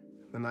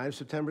 The night of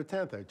September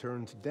 10th, I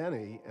turned to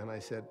Denny and I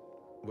said,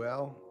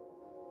 well,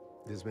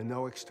 there's been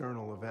no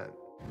external event.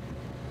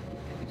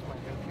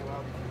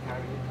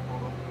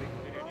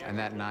 And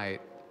that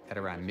night, at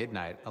around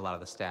midnight, a lot of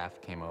the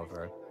staff came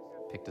over,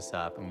 picked us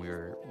up, and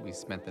we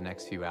spent the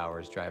next few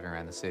hours driving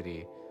around the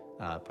city,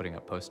 putting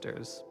up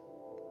posters.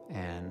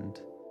 And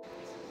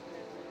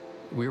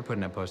we were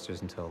putting up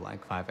posters until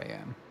like 5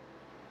 a.m.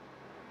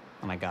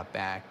 When I got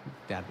back,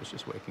 Dad was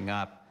just waking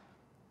up.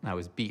 I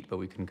was beat, but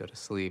we couldn't go to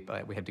sleep.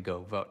 We had to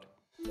go vote.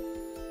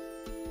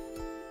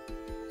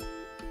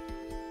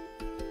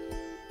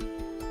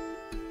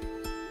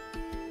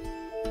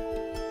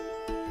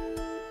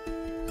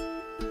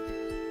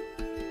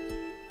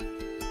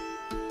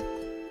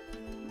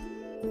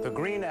 The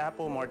green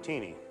apple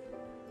martini.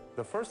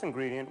 The first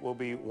ingredient will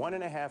be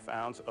 1.5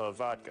 ounces of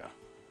vodka.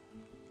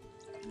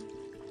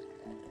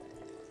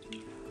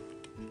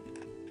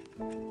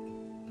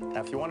 Now,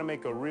 if you want to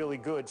make a really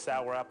good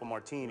sour apple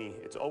martini,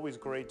 it's always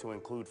great to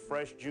include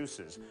fresh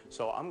juices.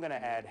 So I'm going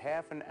to add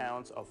 ½ an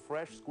ounce of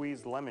fresh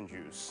squeezed lemon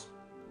juice.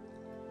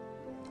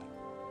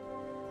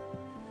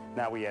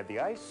 Now we add the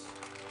ice.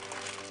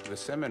 The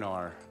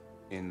seminar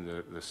in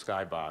the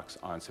Skybox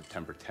on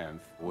September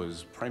 10th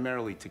was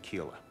primarily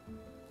tequila.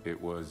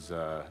 It was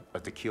a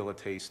tequila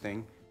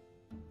tasting,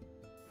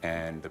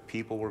 and the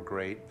people were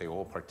great. They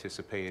all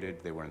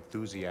participated. They were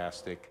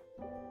enthusiastic.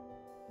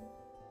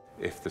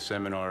 If the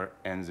seminar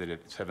ended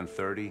at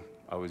 7:30,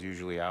 I was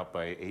usually out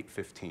by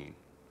 8:15.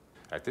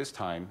 At this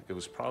time, it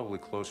was probably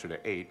closer to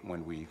 8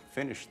 when we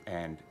finished,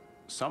 and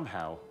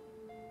somehow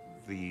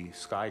the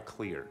sky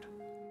cleared.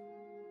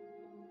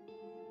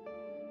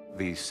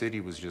 The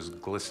city was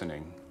just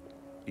glistening.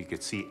 You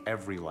could see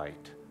every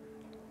light,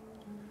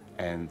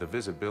 and the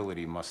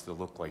visibility must have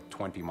looked like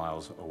 20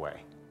 miles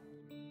away.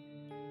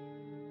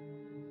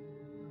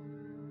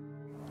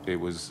 It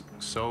was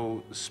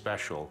so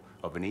special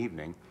of an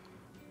evening,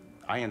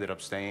 I ended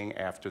up staying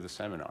after the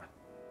seminar.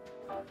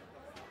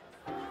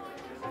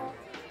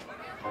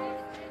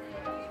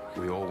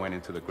 We all went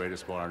into the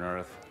greatest bar on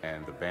earth,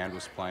 and the band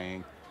was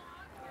playing.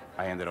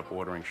 I ended up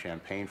ordering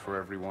champagne for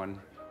everyone.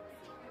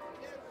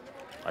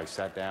 I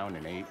sat down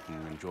and ate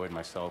and enjoyed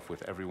myself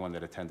with everyone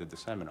that attended the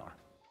seminar.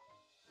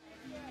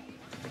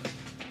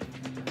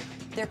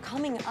 They're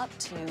coming up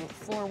to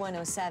floor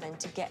 107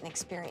 to get an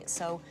experience,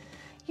 so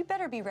you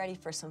better be ready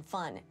for some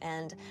fun.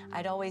 And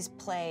I'd always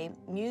play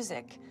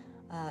music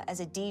as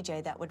a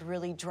DJ that would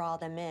really draw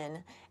them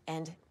in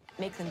and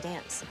make them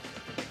dance.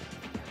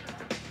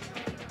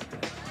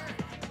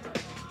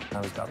 It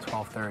was about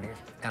 12:30,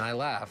 and I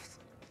left,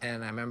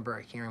 and I remember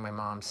hearing my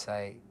mom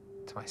say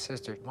to my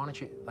sister, why don't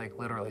you, like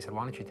literally said,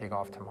 why don't you take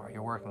off tomorrow?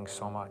 You're working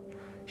so much.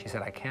 She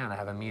said, I can't, I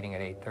have a meeting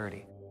at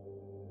 8:30.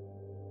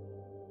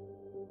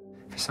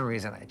 For some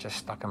reason, it just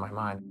stuck in my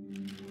mind.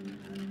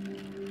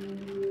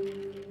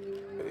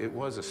 It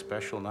was a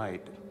special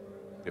night.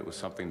 It was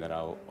something that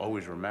I'll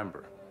always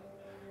remember.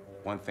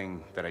 One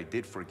thing that I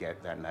did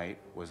forget that night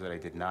was that I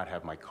did not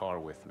have my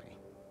car with me.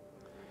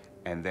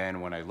 And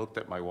then when I looked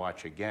at my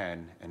watch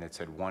again and it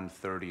said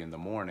 1:30 in the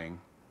morning,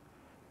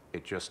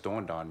 it just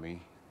dawned on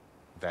me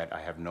that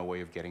I have no way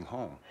of getting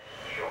home.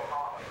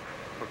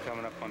 We're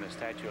coming up on the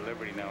Statue of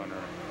Liberty now on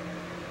the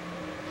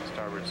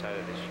starboard side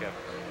of the ship.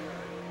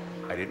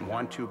 I didn't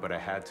want to, but I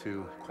had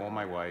to call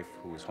my wife,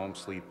 who was home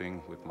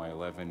sleeping with my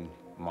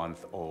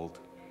 11-month-old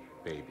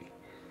baby.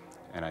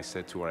 And I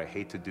said to her, I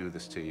hate to do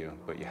this to you,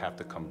 but you have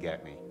to come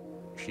get me.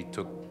 She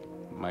took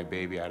my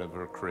baby out of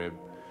her crib,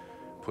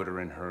 put her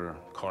in her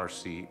car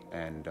seat,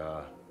 and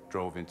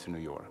drove into New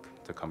York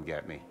to come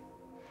get me.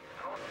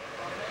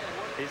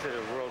 These are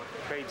the World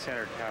Trade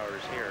Center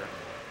towers here.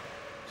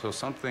 So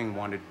something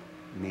wanted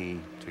me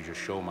to just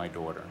show my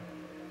daughter.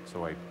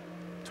 So I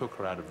took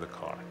her out of the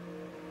car,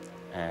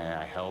 and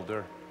I held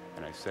her,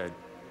 and I said,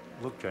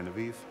 look,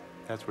 Genevieve,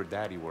 that's where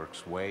Daddy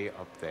works, way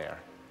up there.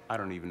 I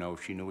don't even know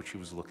if she knew what she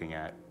was looking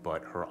at,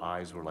 but her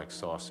eyes were like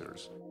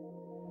saucers.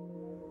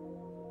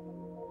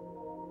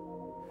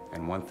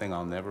 And one thing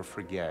I'll never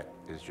forget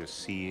is just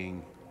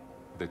seeing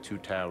the two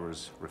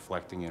towers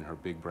reflecting in her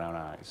big brown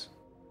eyes.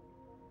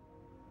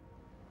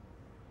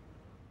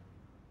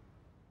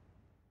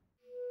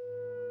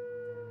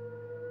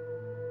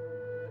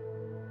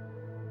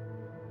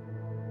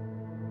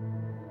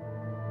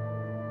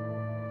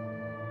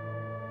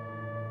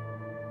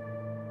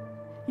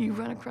 You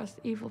run across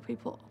evil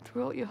people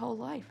throughout your whole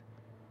life,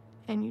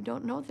 and you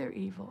don't know they're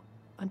evil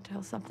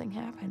until something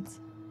happens.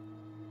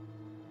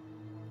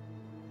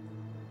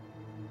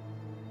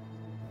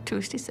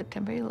 Tuesday,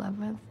 September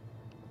 11th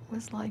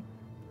was like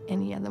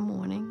any other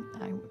morning.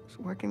 I was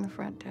working the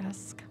front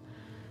desk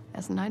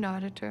as a night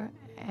auditor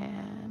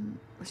and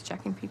was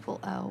checking people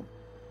out.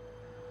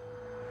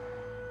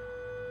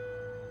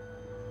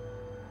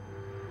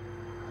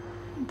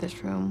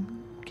 This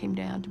room came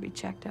down to be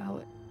checked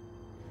out.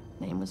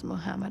 Name was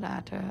Mohammed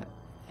Atta.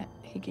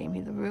 He gave me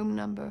the room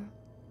number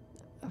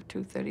of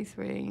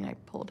 233, and I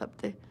pulled up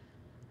the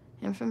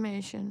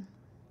information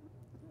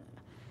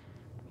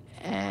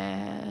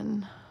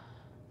and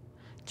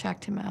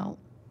checked him out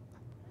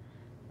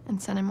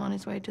and sent him on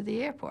his way to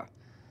the airport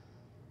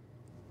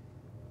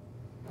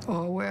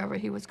or wherever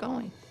he was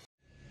going.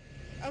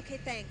 Okay,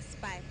 thanks.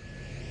 Bye.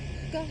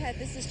 Go ahead.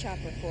 This is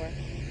Chopper 4.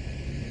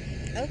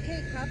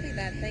 Okay, copy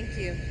that. Thank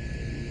you.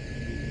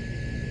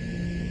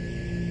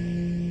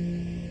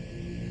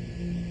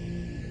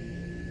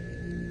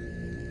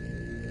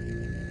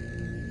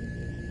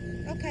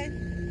 Okay.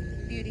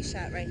 Beauty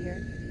shot right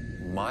here.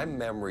 My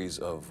memories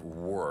of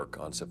work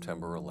on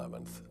September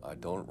 11th, I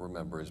don't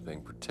remember as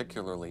being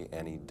particularly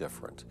any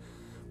different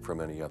from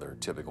any other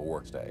typical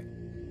workday.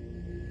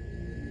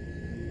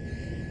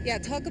 Yeah,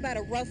 talk about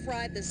a rough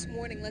ride this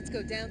morning. Let's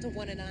go down to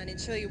 109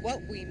 and show you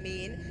what we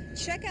mean.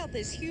 Check out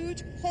this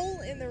huge hole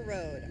in the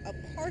road. A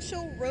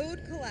partial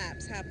road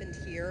collapse happened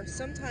here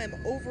sometime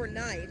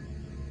overnight.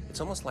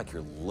 It's almost like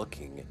you're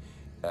looking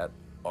at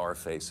our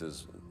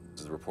faces,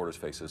 the reporters'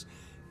 faces,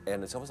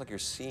 and it's almost like you're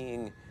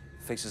seeing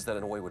faces that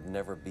in a way would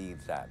never be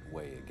that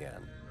way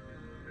again.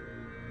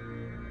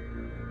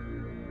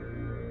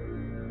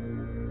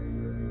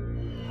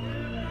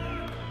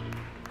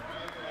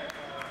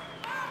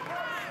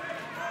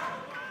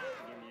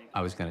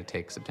 I was going to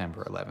take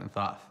September 11th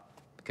off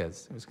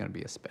because it was going to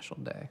be a special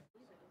day.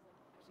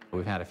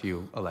 We've had a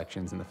few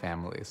elections in the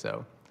family,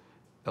 so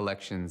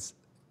elections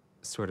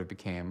sort of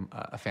became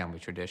a family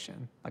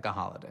tradition, like a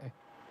holiday.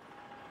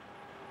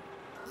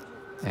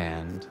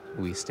 And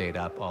we stayed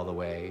up all the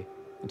way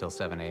until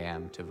 7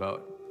 a.m. to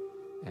vote.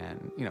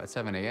 And, you know, at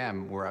 7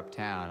 a.m., we're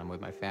uptown, I'm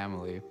with my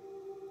family,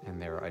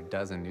 and there are a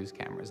dozen news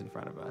cameras in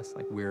front of us.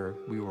 Like, we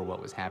were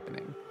what was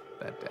happening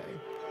that day.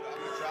 I'm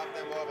gonna drop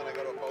them off and I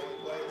go to a polling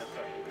place. Yes,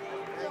 sir.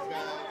 Thanks,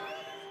 guys.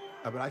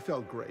 But I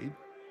felt great.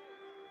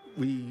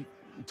 We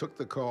took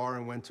the car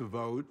and went to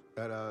vote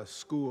at a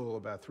school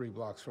about 3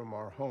 blocks from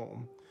our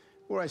home,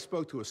 where I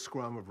spoke to a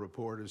scrum of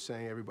reporters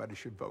saying everybody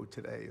should vote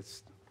today.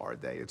 It's our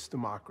day, it's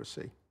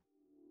democracy.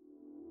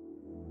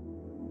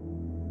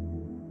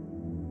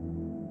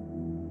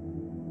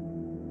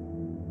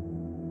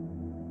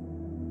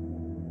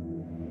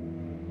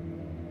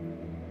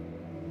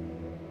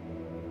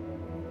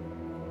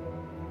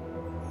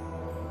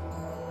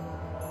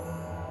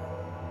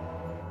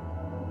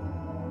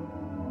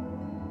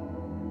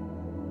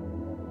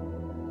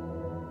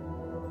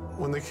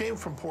 When they came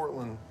from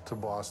Portland to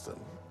Boston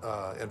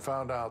and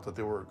found out that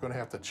they were going to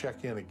have to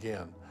check in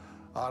again,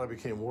 Otto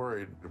became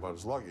worried about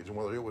his luggage and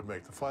whether it would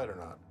make the flight or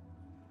not.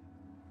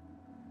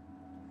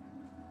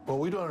 What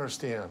we don't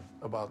understand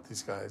about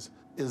these guys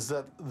is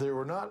that they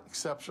were not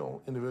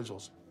exceptional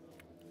individuals.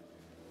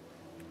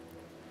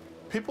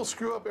 People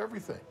screw up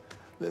everything.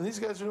 And these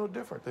guys are no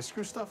different. They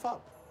screw stuff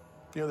up.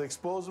 You know, they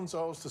expose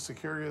themselves to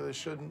security they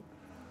shouldn't.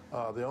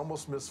 They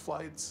almost miss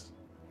flights.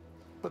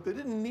 But they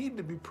didn't need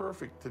to be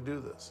perfect to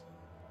do this.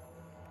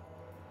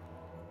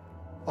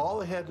 All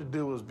they had to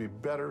do was be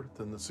better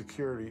than the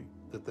security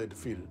that they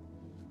defeated.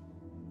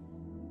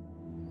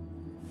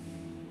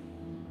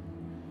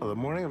 Well, the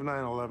morning of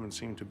 9/11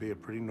 seemed to be a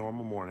pretty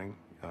normal morning.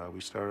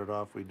 We started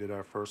off, we did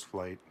our first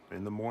flight.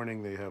 In the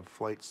morning, they have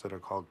flights that are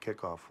called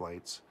kickoff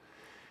flights.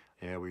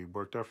 And we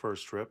worked our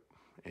first trip,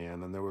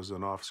 and then there was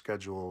an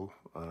off-schedule,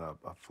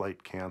 a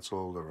flight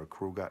canceled or a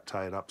crew got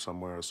tied up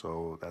somewhere,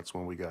 so that's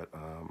when we got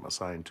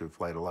assigned to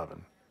Flight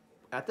 11.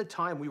 At the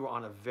time, we were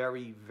on a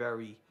very,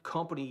 very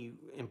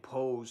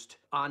company-imposed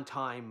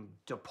on-time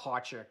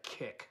departure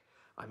kick.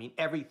 I mean,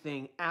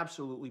 everything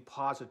absolutely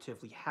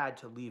positively had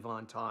to leave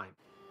on time.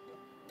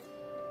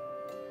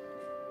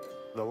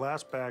 The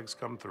last bags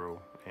come through,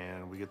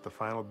 and we get the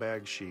final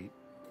bag sheet.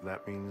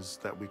 That means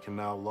that we can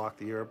now lock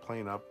the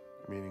airplane up,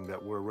 meaning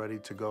that we're ready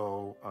to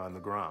go on the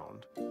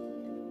ground.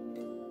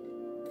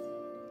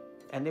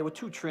 And there were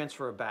 2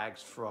 transfer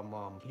bags from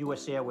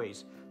US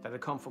Airways that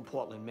had come from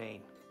Portland,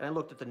 Maine. And I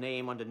looked at the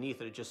name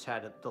underneath it, it just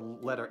had the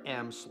letter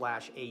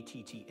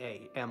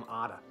M/ATTA,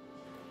 M-ATA.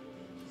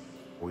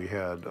 We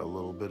had a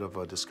little bit of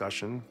a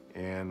discussion,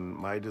 and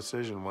my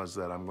decision was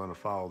that I'm going to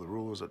follow the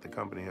rules that the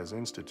company has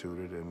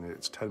instituted, and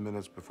it's 10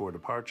 minutes before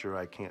departure,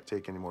 I can't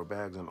take any more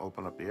bags and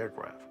open up the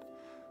aircraft.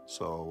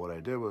 So what I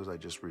did was I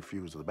just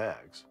refused the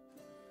bags.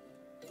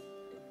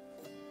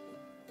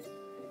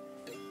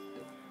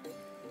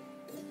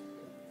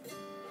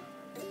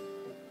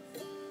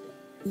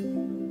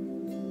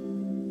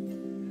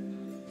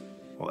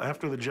 Well,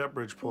 after the jet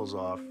bridge pulls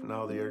off,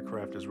 now the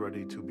aircraft is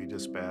ready to be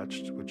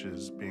dispatched, which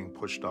is being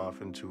pushed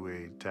off into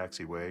a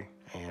taxiway.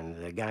 And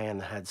the guy on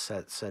the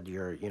headset said,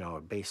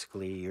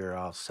 basically you're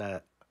all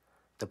set.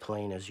 The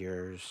plane is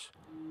yours.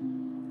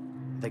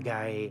 The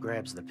guy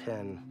grabs the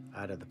pin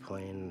out of the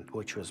plane,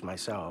 which was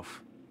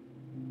myself.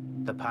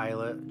 The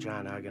pilot,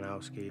 John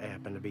Oganowski,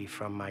 happened to be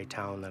from my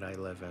town that I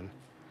live in.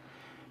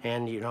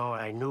 And,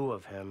 I knew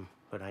of him,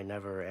 but I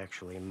never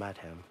actually met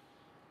him.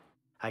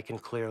 I can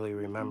clearly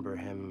remember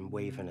him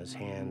waving his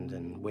hand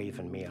and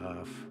waving me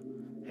off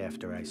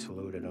after I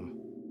saluted him.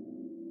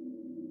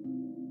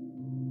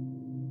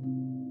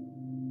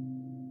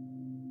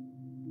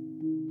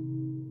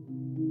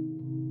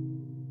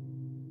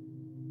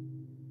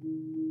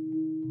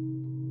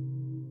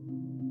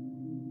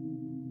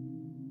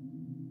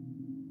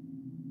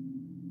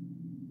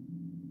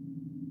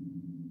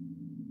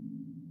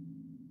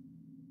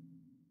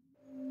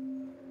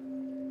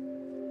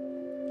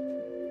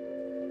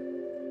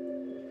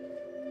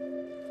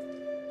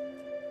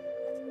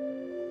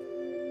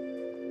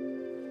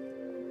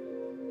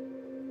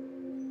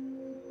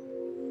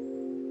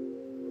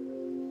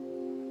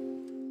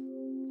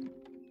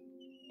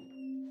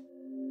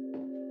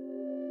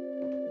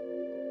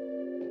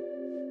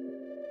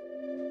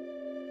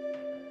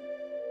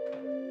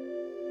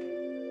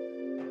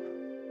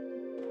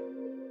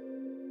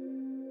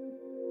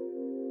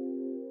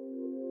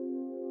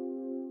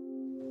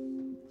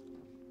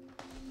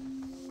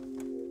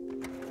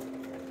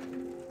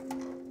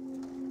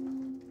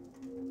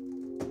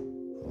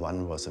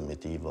 One was a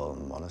medieval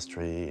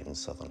monastery in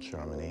southern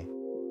Germany.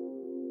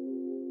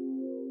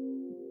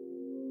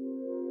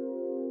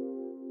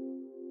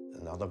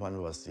 Another Another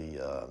one was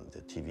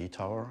the TV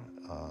tower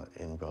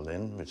in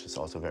Berlin, which is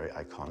also very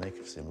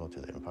iconic, similar to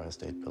the Empire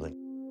State Building.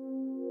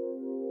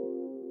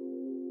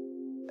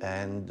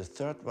 And the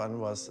third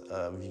one was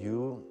a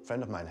view. A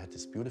friend of mine had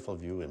this beautiful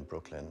view in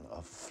Brooklyn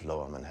of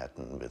Lower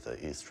Manhattan with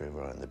the East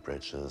River and the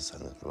bridges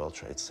and the World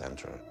Trade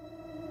Center.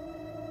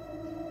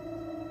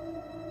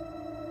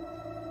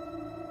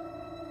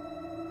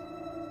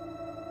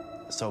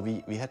 So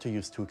we had to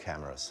use 2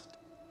 cameras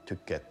to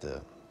get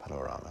the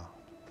panorama.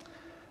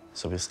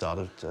 So we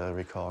started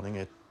recording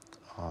it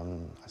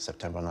on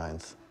September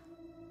 9th.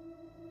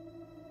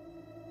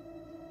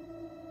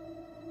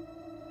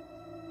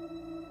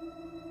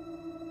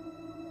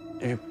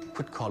 You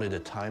could call it a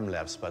time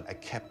lapse, but I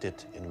kept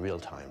it in real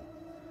time.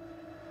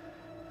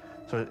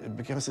 So it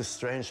becomes this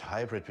strange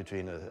hybrid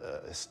between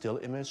a still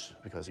image,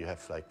 because you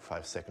have like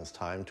 5 seconds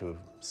time to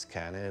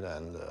scan it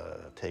and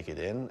take it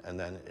in, and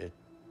then it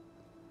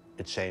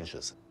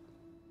changes.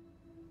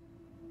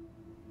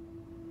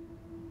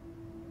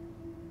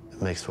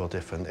 It makes for a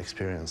different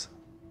experience.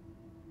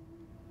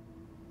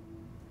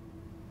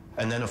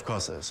 And then, of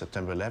course,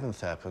 September 11th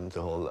happened,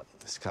 the whole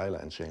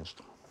skyline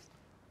changed.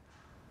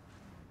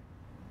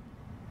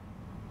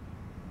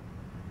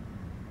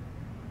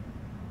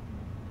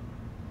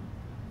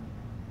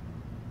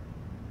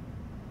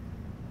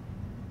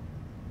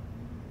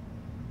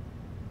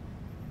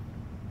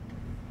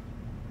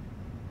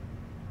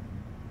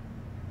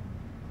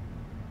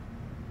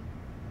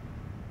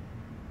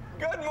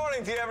 Good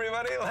morning to you,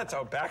 everybody. Let's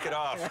back it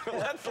off.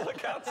 Let's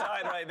look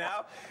outside right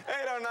now.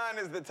 8:09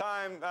 is the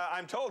time.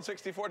 I'm told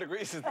 64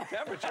 degrees is the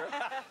temperature.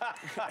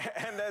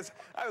 And as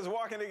I was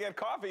walking to get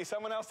coffee,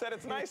 someone else said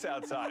it's nice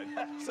outside.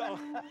 So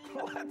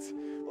let's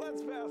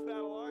pass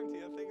that along to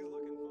you. Things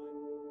looking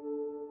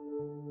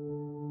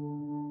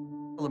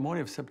fine. The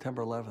morning of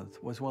September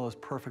 11th was one of those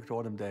perfect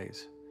autumn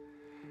days.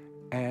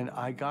 And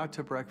I got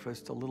to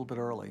breakfast a little bit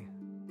early.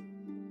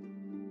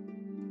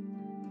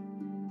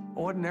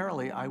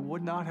 Ordinarily, I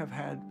would not have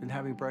been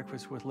having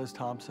breakfast with Liz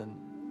Thompson,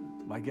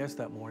 my guest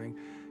that morning.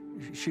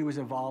 She was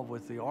involved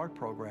with the art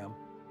program.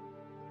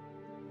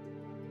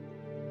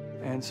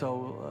 And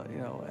so, you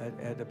know,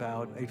 at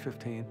about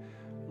 8:15,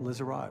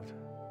 Liz arrived.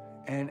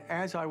 And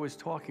as I was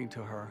talking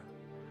to her,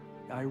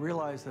 I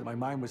realized that my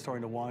mind was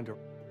starting to wander.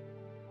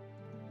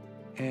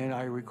 And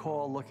I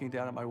recall looking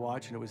down at my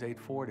watch, and it was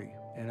 8:40.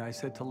 And I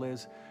said to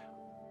Liz,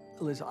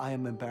 I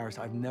am embarrassed.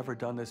 I've never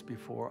done this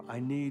before. I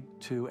need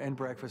to end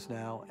breakfast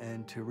now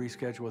and to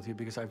reschedule with you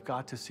because I've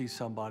got to see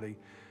somebody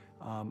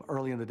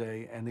early in the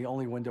day, and the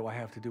only window I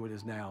have to do it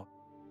is now.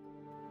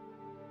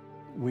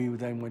 We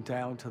then went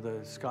down to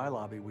the Sky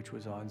Lobby, which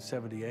was on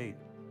 78.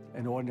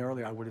 And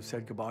ordinarily, I would have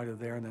said goodbye to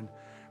there and then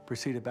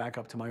proceeded back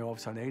up to my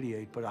office on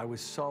 88. But I was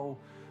so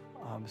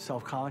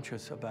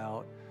self-conscious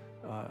about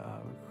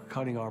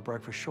cutting our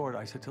breakfast short.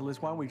 I said to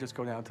Liz, why don't we just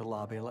go down to the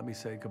lobby and let me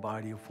say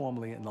goodbye to you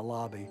formally in the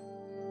lobby.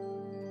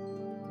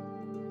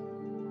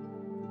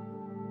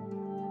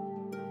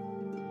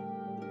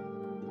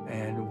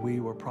 And we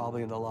were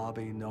probably in the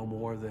lobby no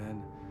more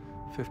than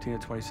 15 or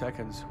 20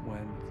 seconds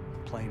when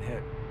the plane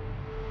hit.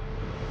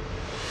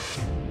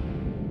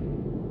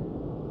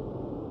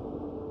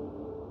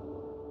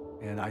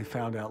 And I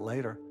found out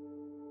later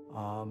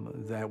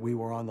that we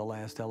were on the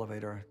last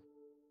elevator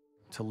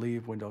to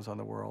leave Windows on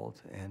the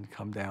World and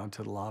come down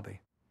to the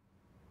lobby.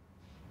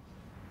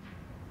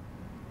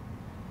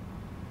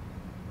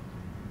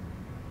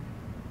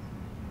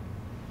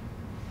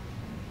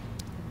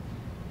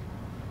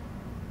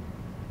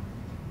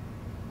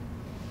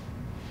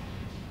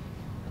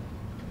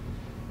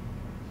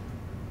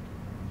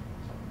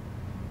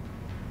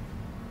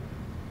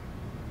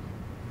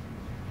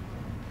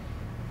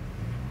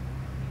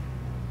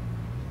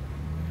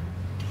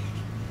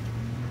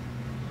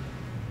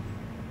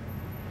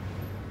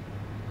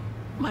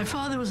 My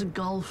father was a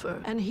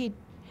golfer, and he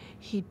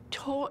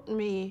taught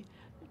me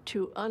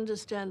to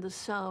understand the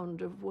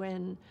sound of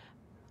when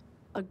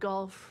a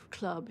golf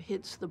club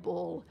hits the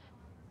ball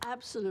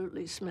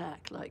absolutely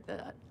smack like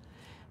that.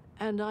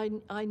 And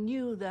I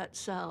knew that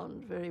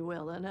sound very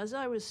well. And as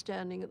I was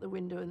standing at the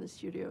window in the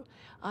studio,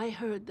 I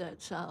heard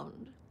that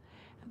sound.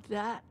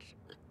 That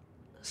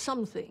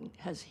something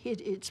has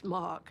hit its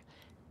mark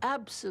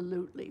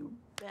absolutely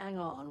bang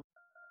on.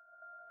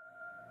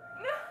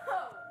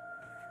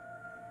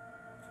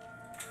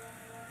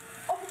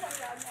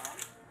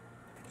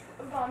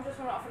 Bomb just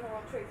went off in the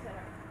World Trade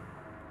Center.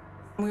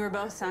 We were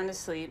both sound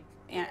asleep,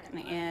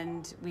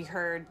 and we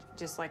heard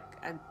just like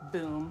a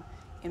boom,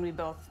 and we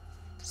both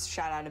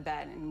shot out of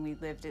bed, and we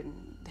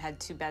had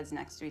 2 beds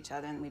next to each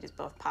other, and we just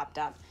both popped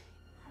up.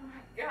 Oh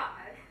my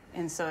God.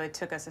 And so it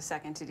took us a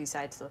second to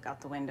decide to look out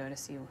the window to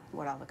see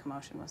what all the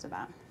commotion was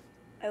about.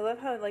 I love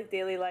how like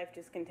daily life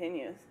just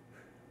continues.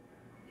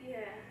 Yeah.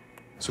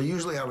 So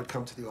usually I would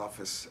come to the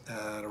office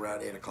at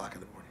around 8 o'clock in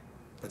the morning.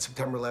 But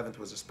September 11th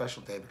was a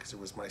special day because it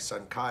was my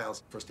son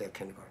Kyle's first day of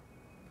kindergarten.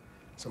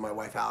 So my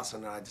wife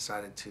Allison and I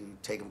decided to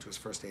take him to his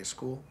first day of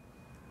school.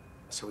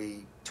 So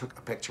we took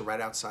a picture right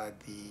outside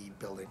the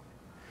building.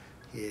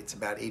 It's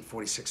about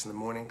 8:46 in the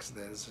morning because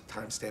there's a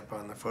timestamp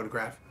on the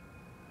photograph.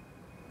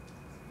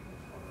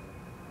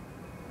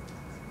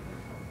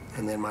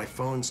 And then my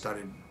phone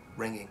started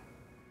ringing.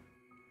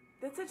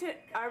 That's such an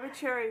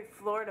arbitrary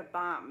Florida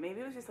bomb.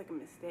 Maybe it was just like a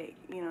mistake,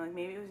 you know, like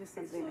maybe it was just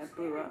something that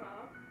blew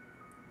up.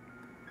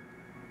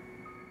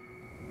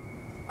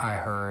 I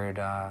heard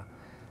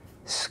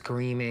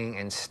screaming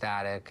and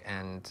static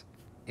and,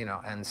 you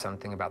know, and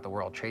something about the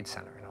World Trade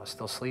Center, and I was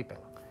still sleeping.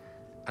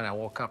 And I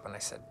woke up and I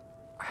said,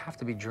 I have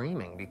to be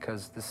dreaming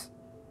because this,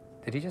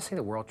 did he just say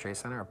the World Trade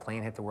Center? A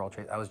plane hit the World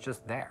Trade? I was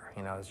just there,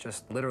 you know, I was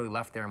just literally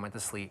left there and went to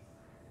sleep.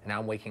 And now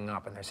I'm waking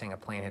up and they're saying a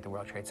plane hit the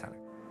World Trade Center.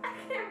 I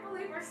can't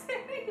believe we're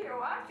sitting here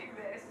watching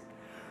this.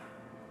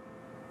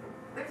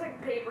 There's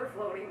like paper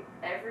floating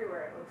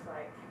everywhere, it looks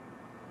like.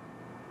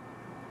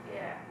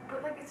 Yeah,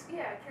 but like it's,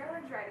 yeah,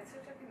 Caroline's right, it's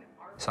such like an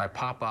art. So I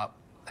pop up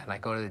and I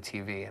go to the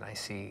TV and I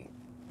see,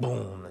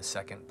 boom, the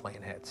second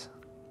plane hits.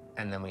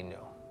 And then we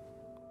knew.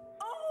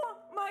 Oh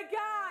my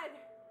God!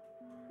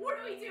 What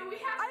do we do? We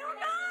have to. I don't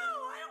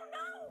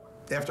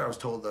know! After I was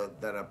told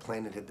that a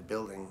plane had hit the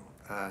building,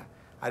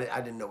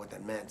 I didn't know what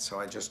that meant, so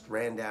I just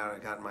ran down, I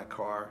got in my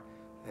car,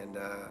 and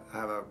I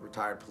have a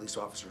retired police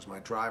officer as my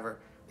driver.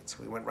 So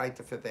we went right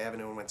to Fifth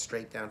Avenue and went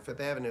straight down Fifth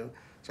Avenue.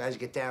 So as you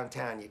get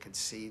downtown, you could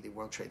see the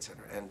World Trade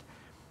Center. And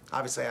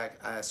obviously,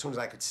 as soon as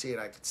I could see it,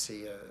 I could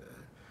see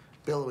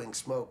billowing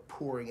smoke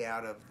pouring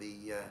out of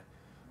the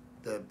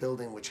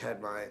building which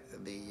had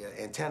the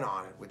antenna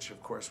on it, which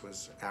of course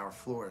was our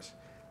floors.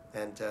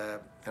 And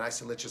I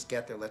said, let's just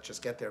get there, let's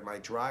just get there. My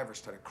driver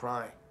started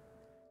crying.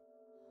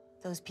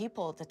 Those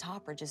people at the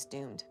top are just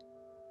doomed.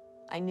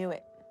 I knew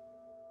it.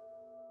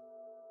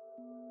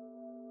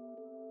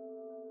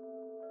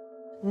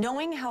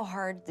 Knowing how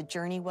hard the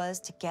journey was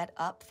to get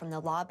up from the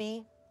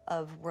lobby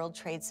of World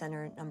Trade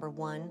Center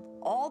 #1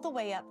 all the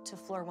way up to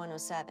floor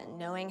 107,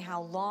 knowing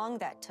how long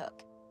that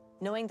took,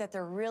 knowing that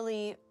there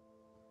really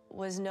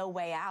was no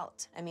way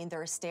out. I mean,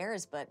 there are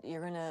stairs, but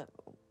you're gonna,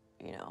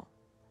 you know,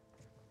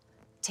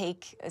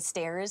 take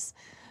stairs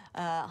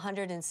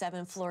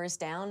 107 floors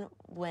down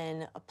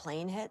when a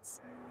plane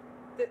hits.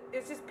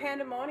 It's just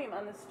pandemonium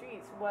on the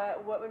streets.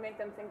 What would make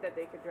them think that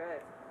they could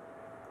drive?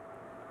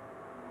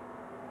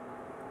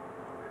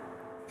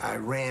 I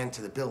ran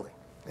to the building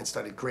and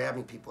started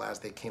grabbing people as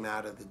they came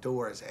out of the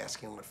doors,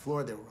 asking them what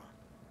floor they were on.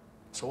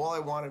 So all I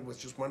wanted was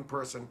just one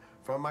person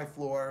from my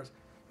floors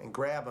and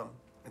grab them.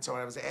 And so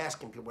I was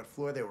asking people what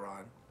floor they were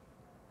on.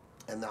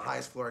 And the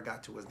highest floor I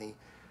got to was the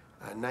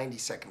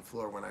 92nd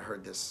floor when I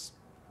heard this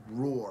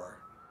roar.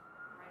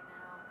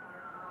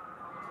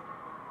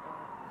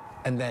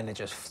 And then it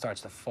just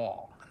starts to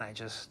fall. And I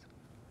just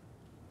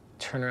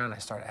turn around and I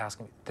start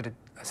asking,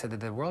 I said,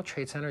 did the World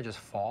Trade Center just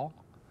fall?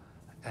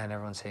 And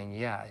everyone's saying,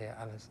 yeah.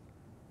 And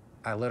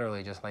I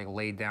literally just like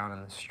laid down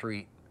in the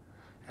street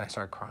and I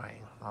started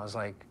crying. I was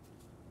like,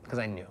 because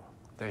I knew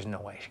there's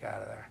no way she got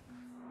out of there.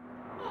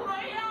 Oh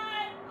my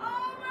God!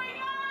 Oh my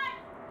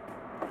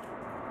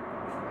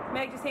God!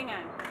 Meg, just hang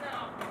on.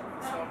 No.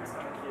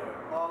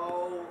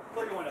 Oh,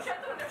 close your window.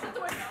 Shut the window, shut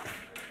the window.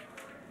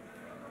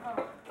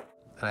 Oh.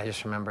 And I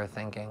just remember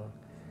thinking,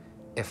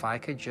 if I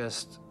could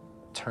just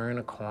turn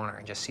a corner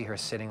and just see her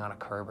sitting on a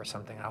curb or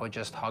something, I would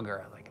just hug her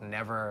and like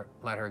never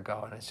let her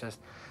go. And it's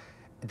just,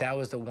 that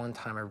was the one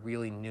time I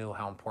really knew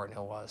how important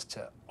it was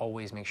to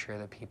always make sure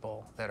that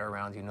people that are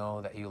around you know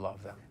that you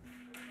love them.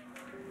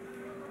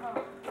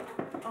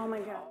 Oh my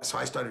God. So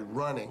I started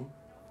running,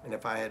 and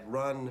if I had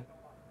run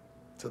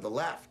to the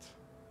left,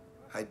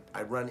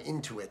 I'd run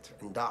into it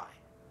and die.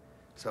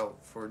 So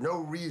for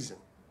no reason,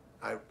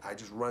 I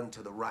just run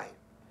to the right.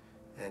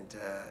 And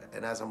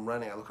as I'm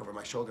running, I look over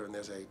my shoulder, and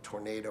there's a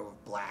tornado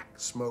of black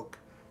smoke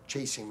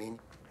chasing me.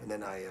 And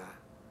then I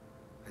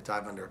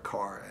dive under a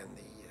car, and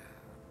the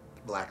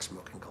black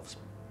smoke engulfs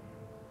me.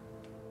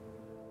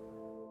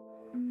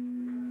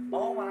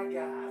 Oh my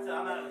God.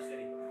 I'm out of the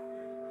city.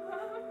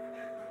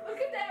 Look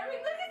at that, I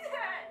mean, look at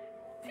that!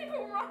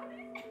 People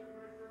running.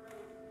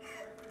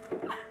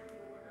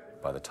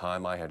 By the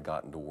time I had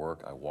gotten to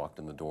work, I walked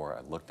in the door,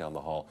 I looked down the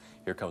hall.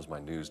 Here comes my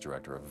news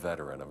director, a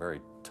veteran, a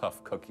very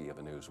tough cookie of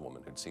a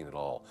newswoman who'd seen it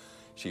all.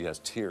 She has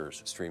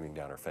tears streaming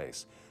down her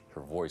face.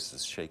 Her voice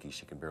is shaky,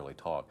 she can barely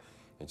talk.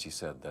 And she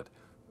said that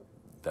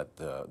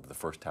the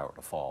first tower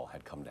to fall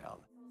had come down.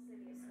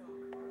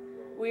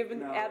 We have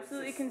been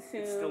absolutely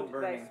consumed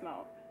by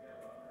smoke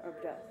or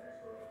death.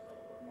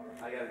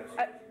 I gotta go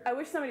see. I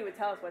wish somebody would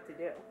tell us what to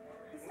do.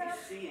 Can you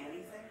see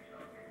anything?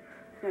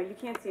 No, you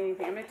can't see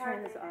anything. I'm gonna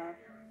turn this off.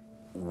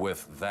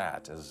 With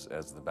that as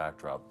the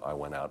backdrop, I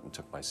went out and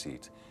took my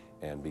seat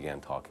and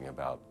began talking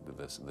about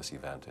this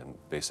event and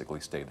basically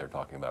stayed there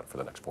talking about it for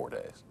the next 4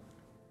 days.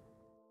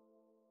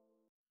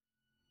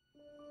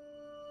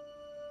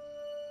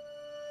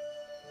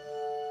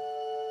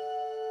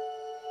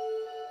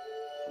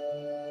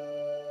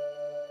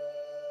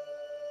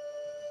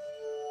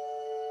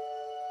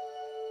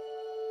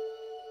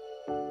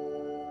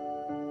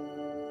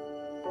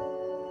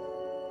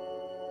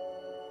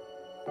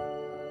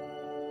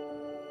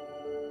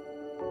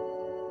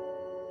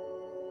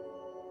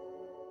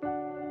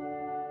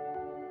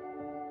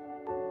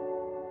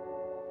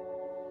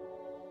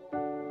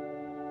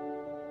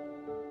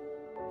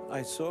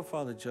 I saw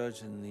Father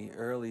Judge in the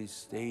early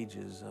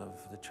stages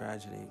of the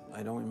tragedy.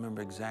 I don't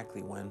remember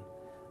exactly when.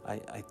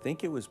 I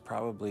think it was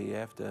probably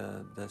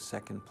after the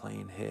second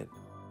plane hit.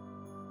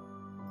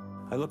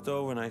 I looked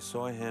over and I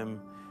saw him,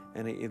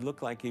 and it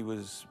looked like he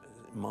was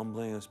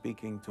mumbling or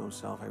speaking to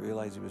himself. I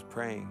realized he was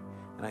praying,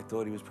 and I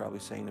thought he was probably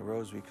saying the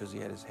rosary because he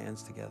had his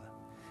hands together.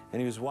 And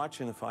he was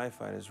watching the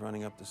firefighters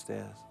running up the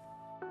stairs.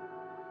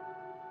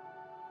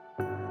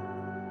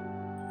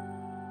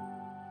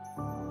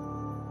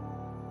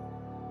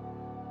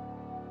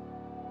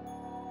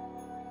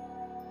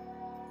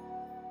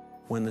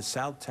 When the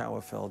South Tower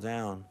fell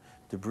down,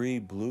 debris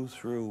blew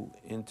through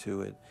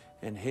into it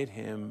and hit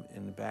him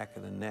in the back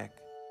of the neck.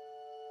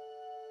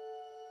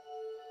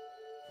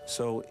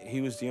 So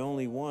he was the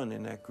only one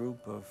in that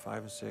group of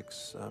 5 or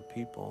 6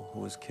 people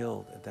who was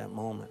killed at that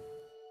moment.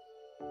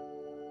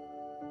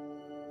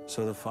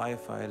 So the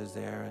firefighters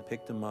there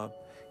picked him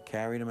up,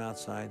 carried him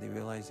outside. They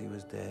realized he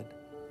was dead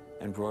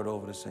and brought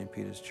over to St.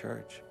 Peter's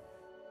Church.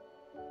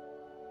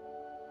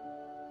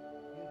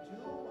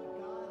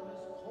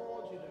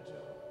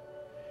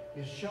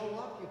 You show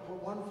up, you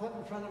put one foot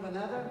in front of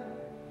another,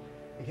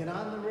 you get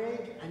on the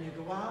rig, and you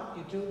go out,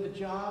 you do the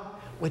job,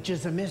 which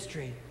is a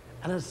mystery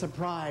and a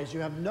surprise.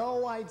 You have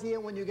no idea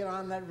when you get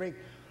on that rig,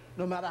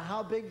 no matter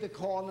how big the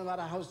call, no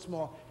matter how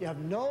small, you have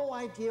no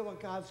idea what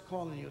God's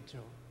calling you to.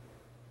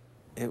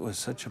 It was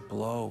such a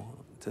blow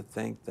to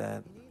think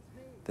that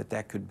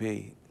that could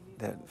be,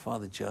 that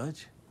Father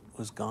Judge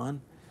was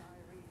gone.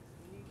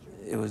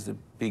 It was the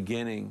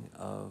beginning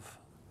of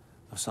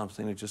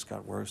something that just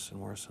got worse and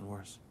worse and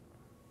worse.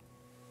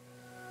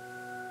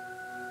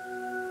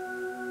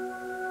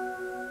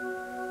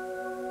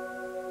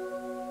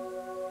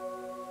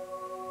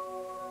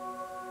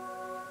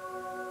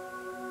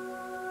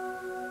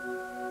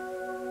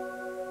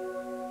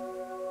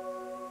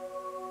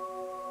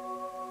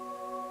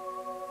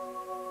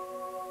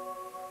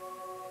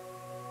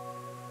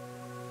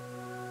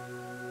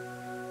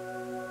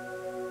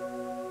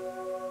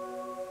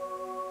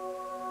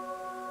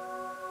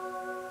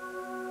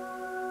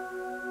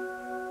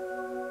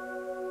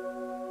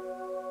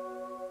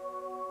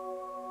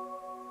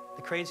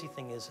 The crazy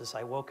thing is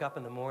I woke up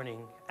in the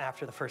morning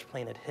after the first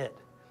plane had hit,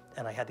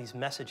 and I had these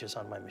messages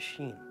on my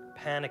machine,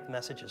 panicked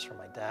messages from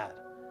my dad.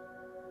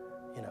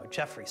 You know,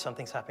 Jeffrey,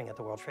 something's happening at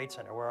the World Trade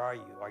Center. Where are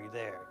you? Are you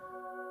there?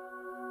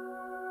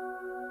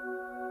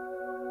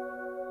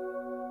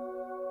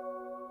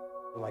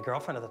 My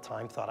girlfriend at the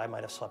time thought I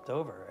might have slept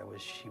over.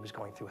 She was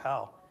going through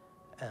hell.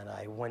 And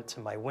I went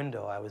to my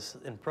window. I was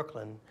in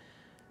Brooklyn,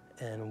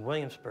 in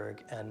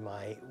Williamsburg, and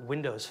my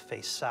windows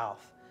faced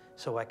south,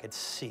 so I could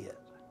see it.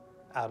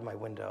 Out of my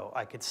window,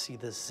 I could see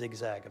this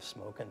zigzag of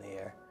smoke in the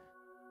air.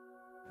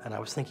 And I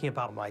was thinking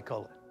about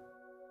Michael,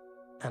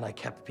 and I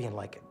kept being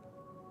like,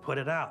 put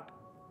it out.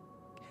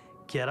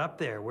 Get up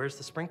there, where's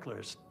the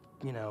sprinklers?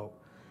 You know,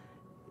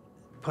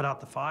 put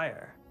out the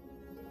fire.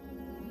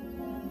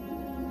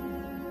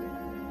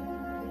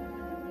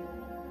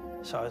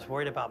 So I was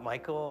worried about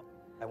Michael.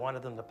 I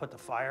wanted them to put the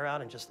fire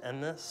out and just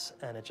end this,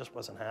 and it just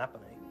wasn't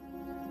happening.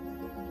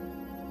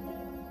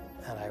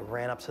 And I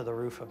ran up to the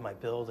roof of my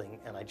building,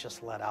 and I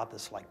just let out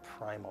this like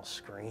primal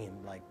scream,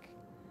 like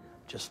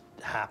just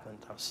happened.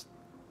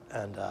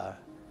 Then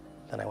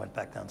I went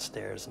back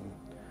downstairs and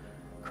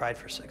cried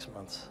for 6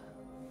 months.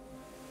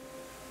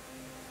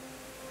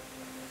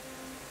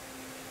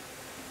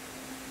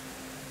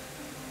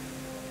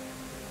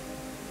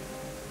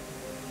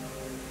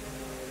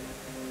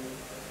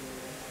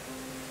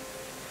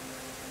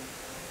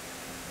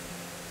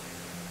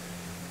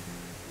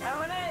 I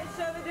want to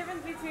show the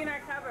difference between our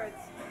cupboards.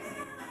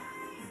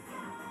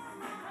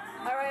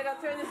 All right,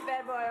 I'll turn this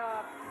bad boy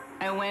off.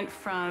 I went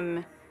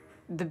from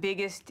the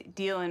biggest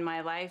deal in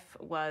my life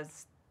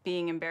was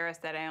being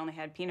embarrassed that I only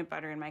had peanut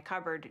butter in my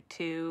cupboard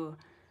to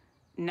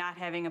not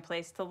having a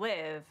place to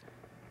live.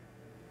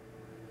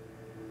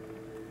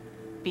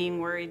 Being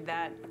worried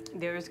that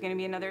there was going to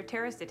be another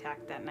terrorist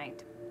attack that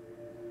night.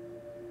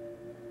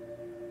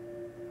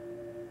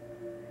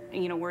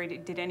 You know,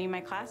 worried, did any of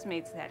my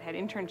classmates that had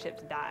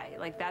internships die?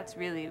 Like, that's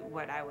really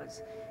what I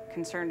was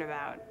concerned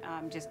about,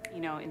 just, you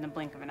know, in the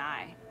blink of an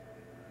eye.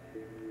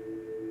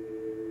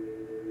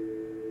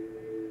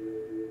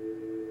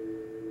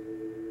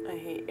 I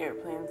hate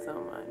airplanes so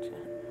much.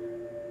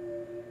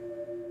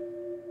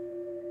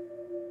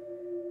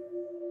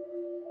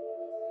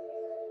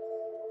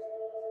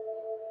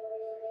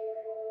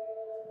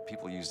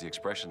 People use the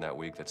expression that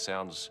week that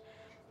sounds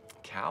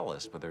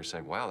callous, but they're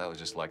saying, wow, that was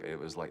just like,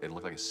 it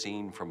looked like a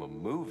scene from a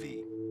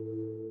movie.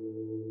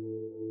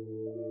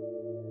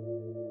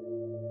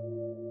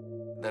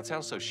 That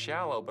sounds so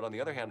shallow, but on the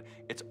other hand,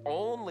 it's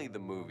only the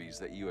movies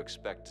that you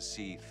expect to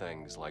see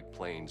things like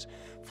planes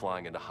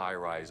flying into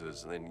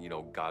high-rises, and then, you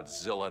know,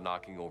 Godzilla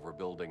knocking over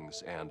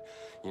buildings, and,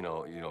 you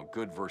know,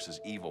 good versus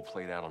evil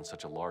played out on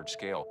such a large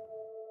scale.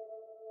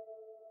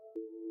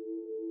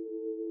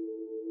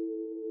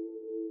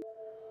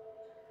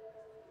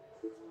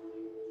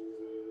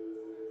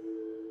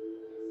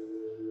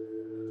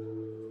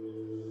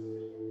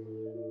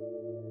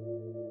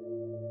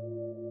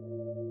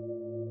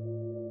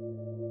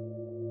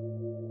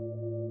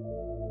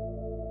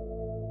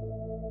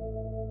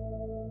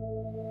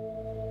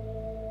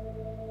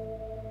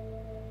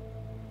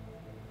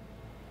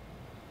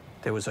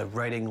 There was a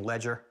writing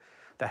ledger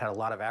that had a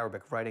lot of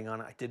Arabic writing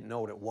on it. I didn't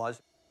know what it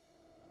was.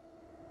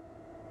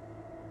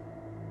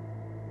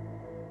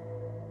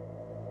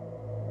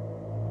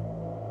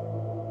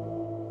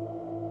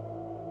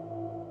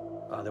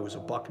 There was a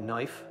buck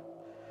knife.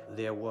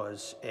 There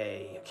was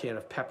a can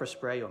of pepper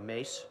spray or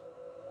mace.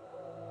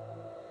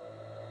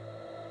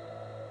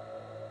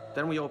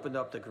 Then we opened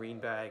up the green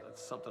bag.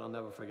 It's something I'll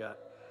never forget.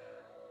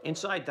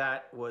 Inside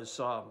that was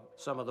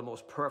some of the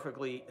most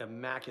perfectly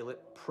immaculate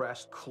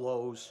pressed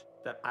clothes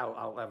that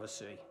I'll ever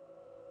see.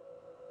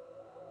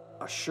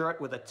 A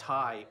shirt with a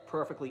tie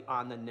perfectly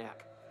on the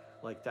neck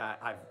like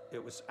that.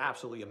 It was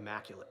absolutely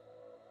immaculate.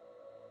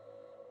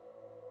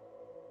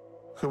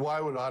 So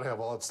why would Ott have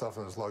all that stuff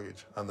in his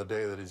luggage on the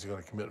day that he's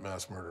going to commit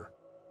mass murder?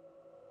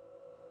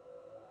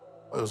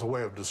 It was a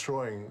way of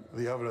destroying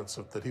the evidence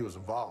that he was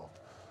involved.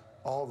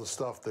 All the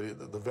stuff, the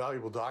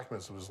valuable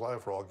documents of his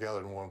life were all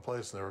gathered in one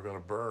place, and they were going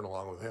to burn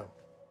along with him.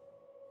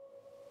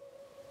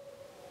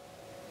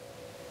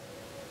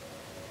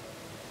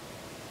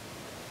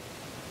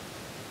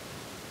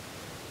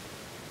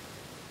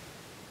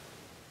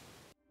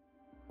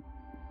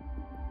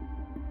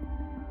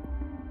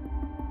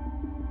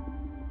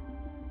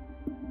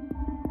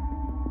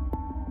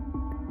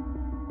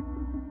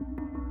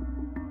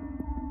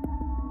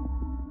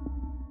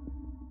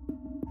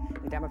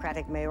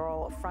 Democratic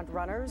mayoral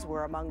frontrunners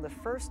were among the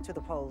first to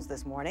the polls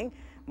this morning.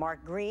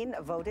 Mark Green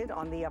voted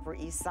on the Upper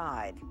East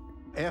Side.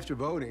 After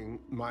voting,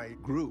 my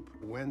group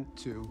went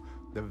to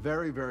the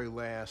very, very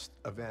last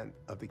event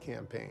of the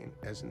campaign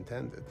as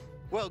intended.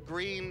 Well,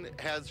 Green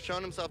has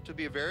shown himself to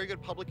be a very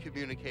good public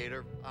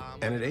communicator.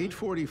 And at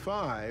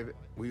 8:45,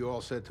 we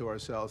all said to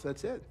ourselves,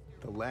 that's it,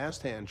 the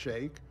last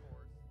handshake.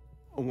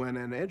 When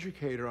an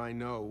educator I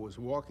know was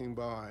walking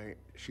by,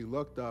 she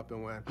looked up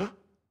and went, "Huh?"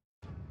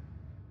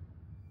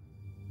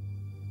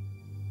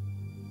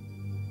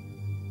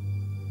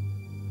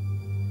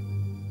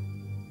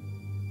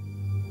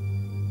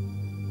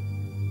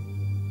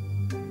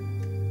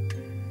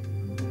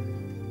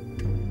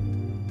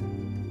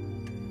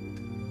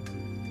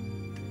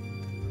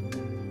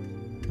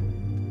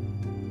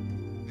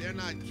 They're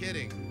not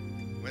kidding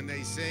when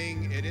they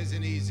sing "It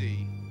Isn't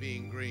Easy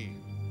Being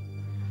Green."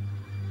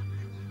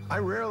 I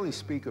rarely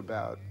speak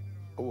about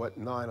what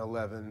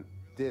 9/11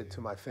 did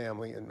to my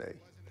family and me.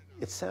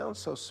 It sounds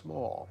so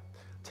small.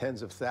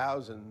 Tens of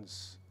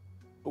thousands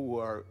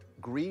were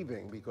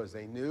grieving because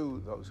they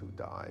knew those who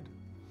died.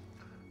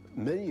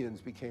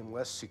 Millions became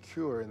less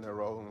secure in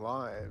their own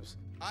lives.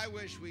 I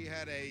wish we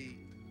had a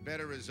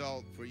better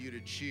result for you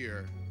to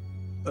cheer.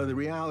 The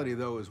reality,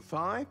 though, is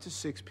 5 to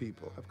 6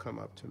 people have come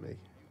up to me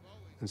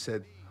and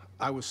said,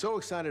 I was so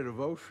excited to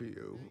vote for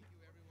you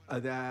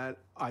that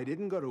I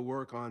didn't go to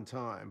work on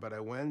time, but I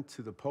went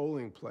to the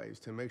polling place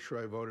to make sure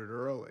I voted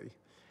early.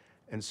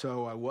 And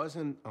so I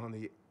wasn't on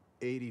the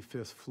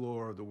 85th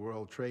floor of the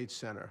World Trade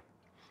Center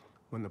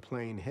when the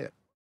plane hit.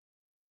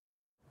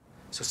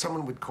 So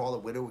someone would call, a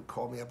widow would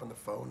call me up on the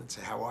phone and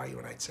say, how are you?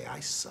 And I'd say,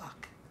 I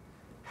suck.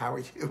 How are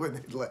you? And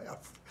they'd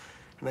laugh.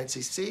 And I'd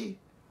say, see,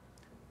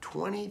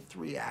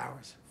 23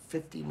 hours,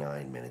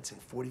 59 minutes, and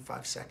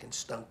 45 seconds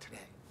stunk today.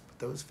 But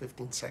those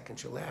 15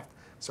 seconds you laughed,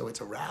 so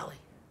it's a rally.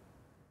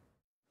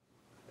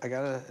 I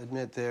gotta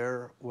admit,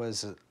 there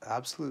was an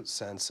absolute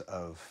sense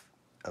of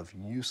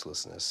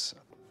uselessness.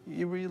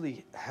 You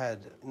really had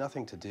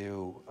nothing to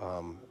do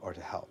or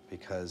to help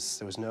because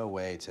there was no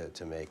way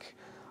to make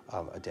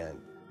a dent.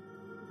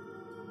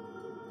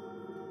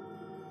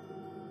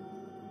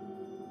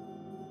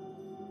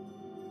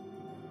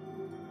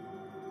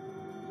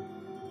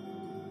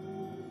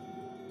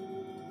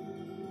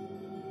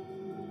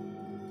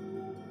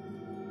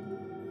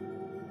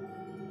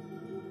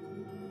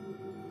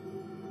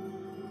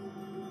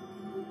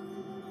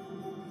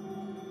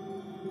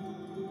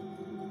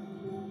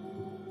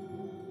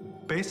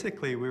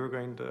 Basically, we were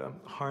going to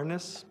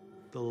harness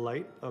the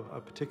light of a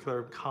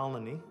particular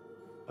colony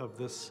of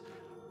this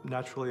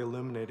naturally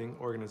illuminating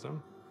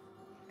organism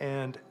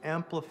and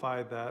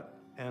amplify that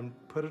and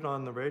put it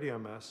on the radio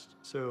mast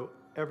so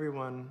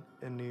everyone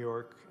in New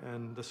York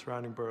and the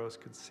surrounding boroughs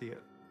could see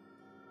it.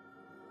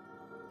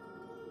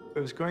 It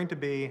was going to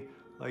be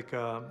like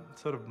a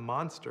sort of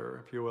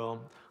monster, if you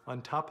will,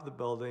 on top of the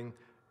building,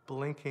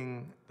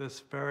 blinking this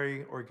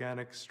very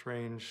organic,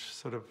 strange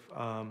sort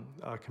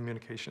of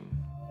communication.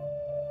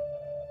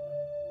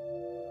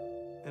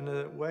 In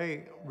a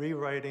way,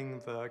 rewriting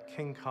the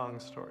King Kong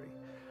story.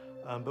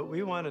 But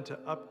we wanted to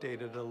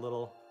update it a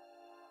little.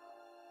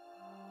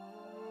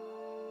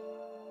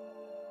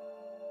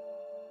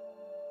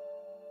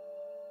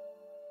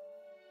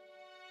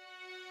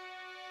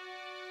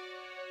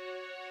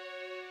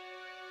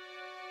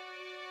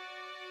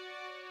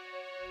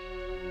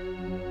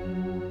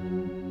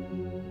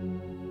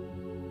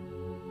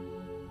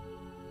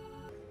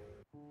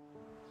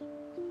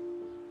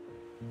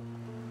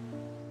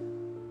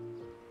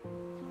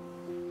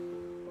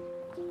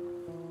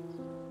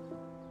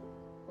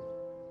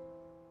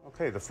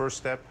 Okay, the first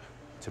step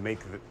to make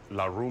the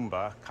La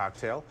Rumba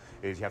cocktail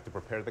is you have to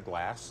prepare the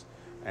glass.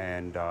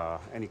 And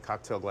any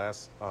cocktail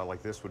glass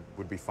like this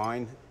would be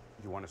fine.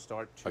 You want to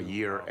start to a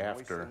year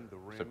after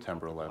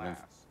September 11th,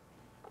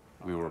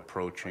 we were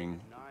approaching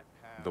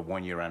the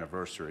 1-year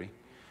anniversary,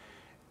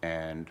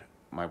 and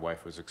my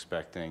wife was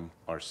expecting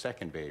our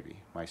second baby,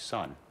 my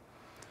son.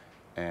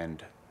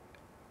 And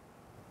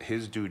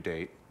his due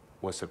date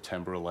was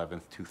September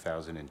 11th,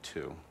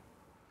 2002.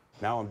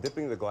 Now I'm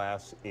dipping the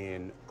glass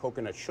in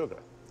coconut sugar.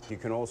 You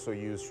can also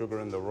use sugar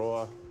in the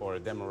raw or a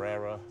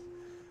demerara.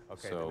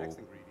 Okay, so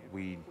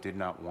we did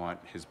not want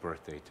his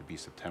birthday to be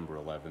September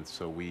 11th,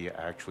 so we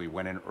actually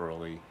went in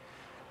early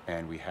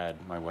and we had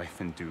my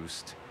wife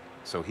induced.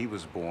 So he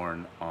was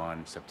born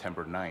on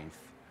September 9th,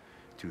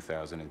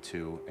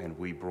 2002, and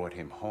we brought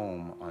him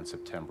home on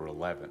September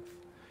 11th.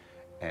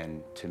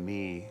 And to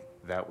me,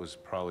 that was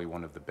probably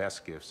one of the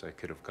best gifts I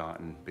could have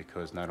gotten,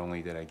 because not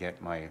only did I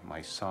get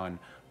my son,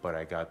 but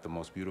I got the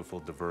most beautiful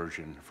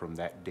diversion from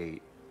that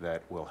date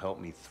that will help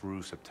me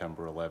through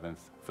September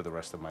 11th for the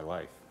rest of my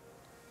life.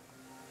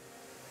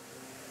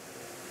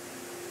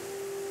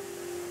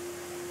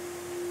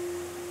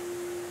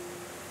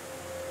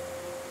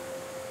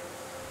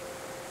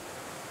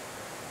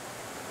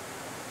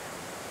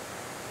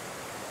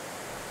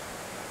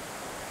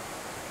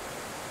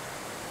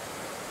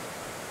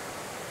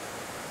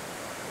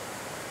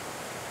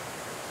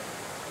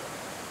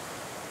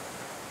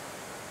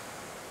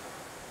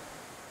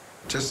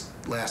 Just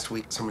last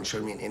week, someone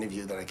showed me an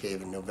interview that I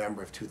gave in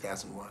November of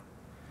 2001,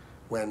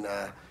 when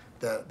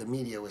the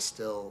media was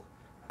still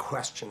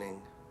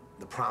questioning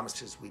the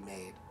promises we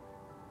made.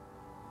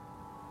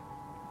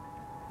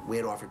 We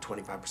had offered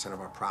 25%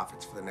 of our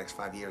profits for the next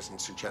 5 years, and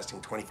suggesting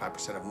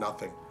 25% of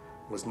nothing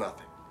was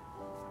nothing.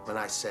 And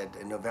I said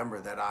in November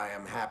that I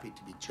am happy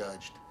to be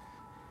judged.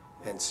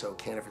 And so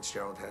Cantor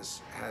Fitzgerald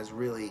has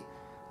really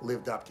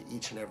lived up to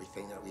each and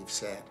everything that we've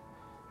said.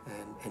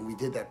 And we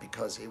did that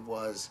because it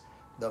was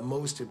the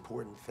most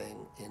important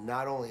thing, in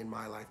not only in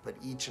my life, but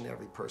each and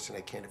every person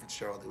at Cantor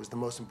Fitzgerald. It was the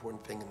most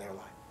important thing in their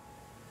life,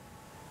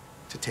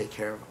 to take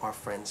care of our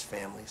friends'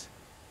 families.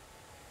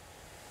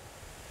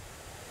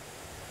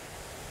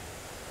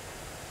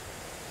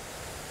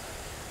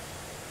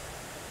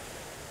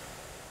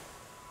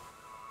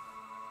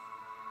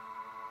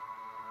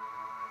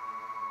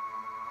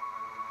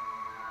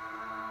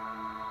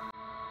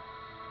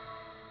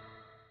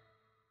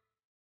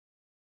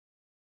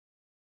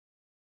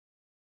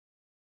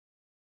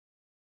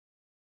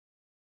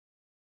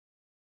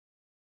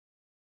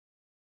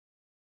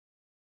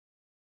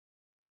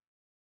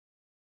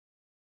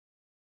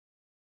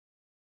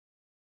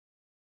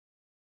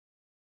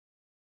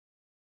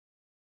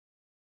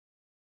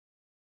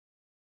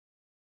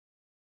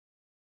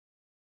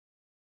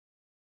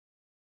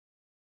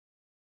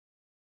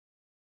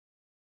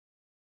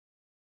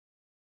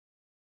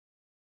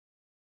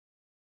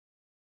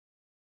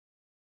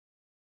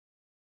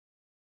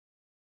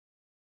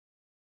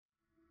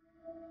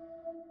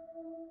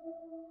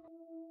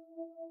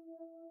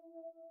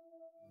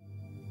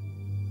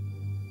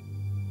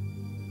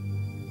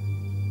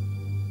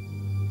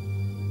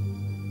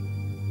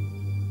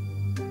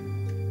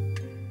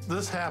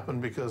 This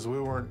happened because we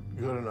weren't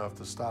good enough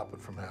to stop it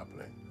from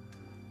happening.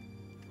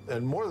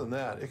 And more than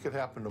that, it could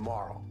happen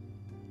tomorrow.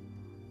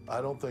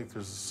 I don't think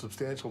there's a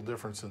substantial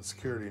difference in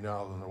security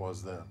now than there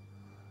was then.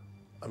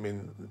 I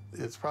mean,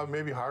 it's probably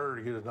maybe harder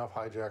to get enough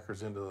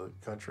hijackers into the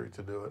country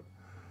to do it.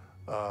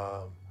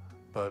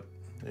 But,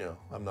 you know,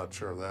 I'm not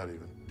sure of that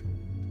even.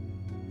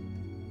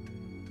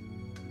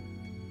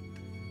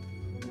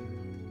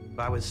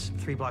 I was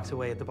 3 blocks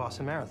away at the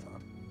Boston Marathon.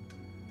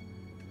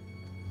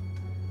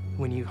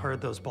 When you heard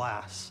those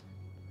blasts,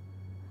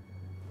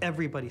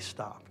 everybody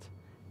stopped.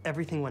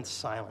 Everything went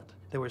silent.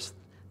 There was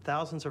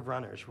thousands of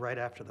runners right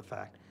after the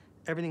fact.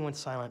 Everything went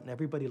silent, and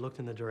everybody looked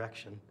in the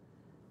direction.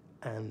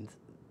 And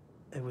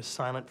it was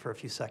silent for a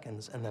few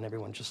seconds, and then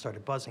everyone just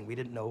started buzzing. We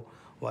didn't know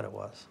what it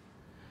was.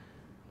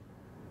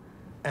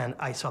 And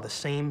I saw the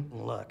same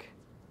look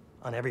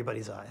on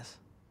everybody's eyes.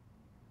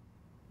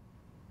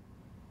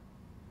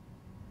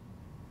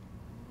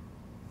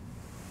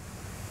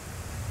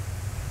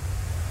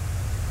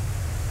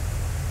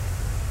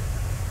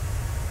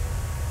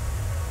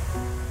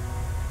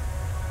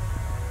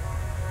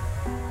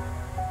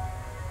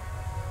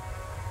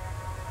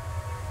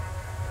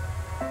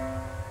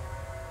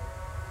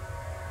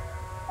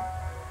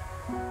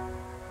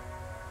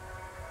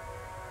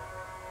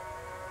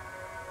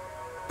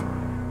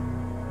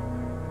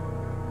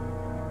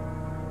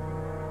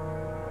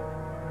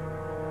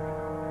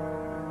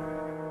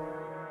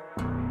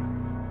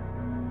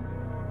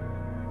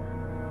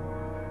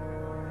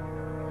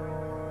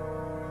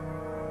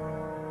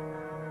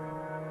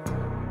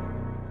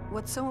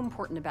 What's so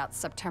important about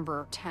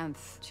September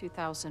 10th,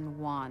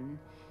 2001,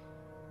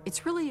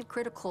 it's really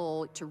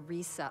critical to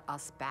reset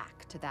us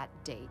back to that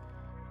date.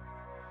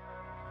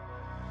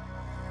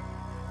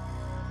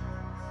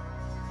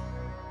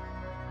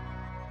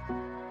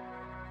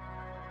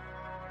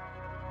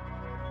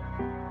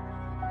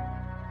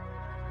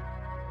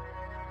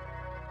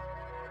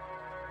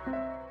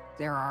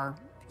 There are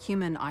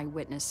human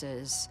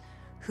eyewitnesses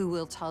who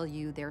will tell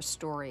you their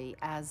story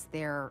as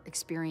their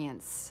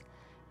experience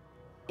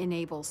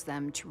enables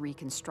them to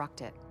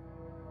reconstruct it.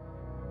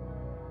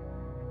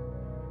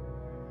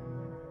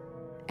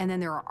 And then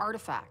there are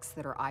artifacts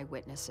that are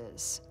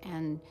eyewitnesses,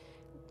 and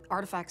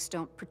artifacts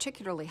don't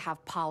particularly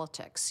have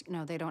politics. You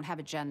know, they don't have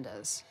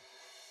agendas.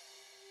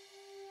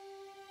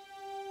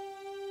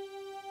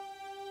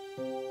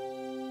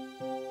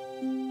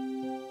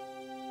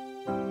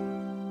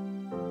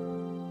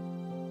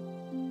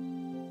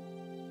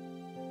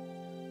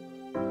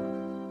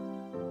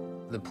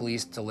 The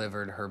police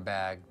delivered her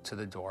bag to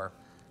the door,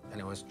 and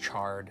it was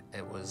charred.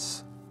 It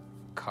was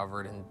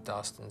covered in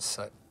dust and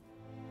soot.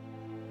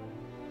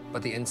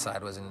 But the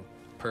inside was in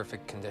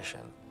perfect condition,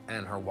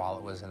 and her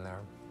wallet was in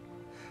there.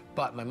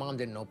 But my mom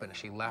didn't open it.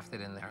 She left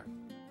it in there.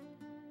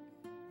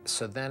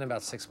 So then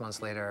about 6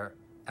 months later,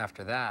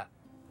 after that,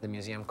 the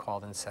museum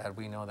called and said,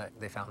 we know that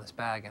they found this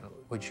bag, and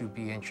would you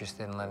be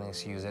interested in letting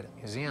us use it at the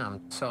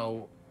museum?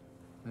 So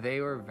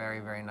they were very,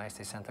 very nice.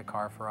 They sent a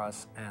car for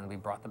us, and we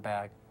brought the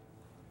bag.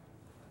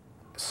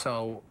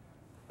 So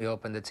we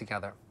opened it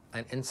together,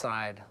 and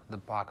inside the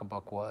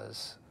pocketbook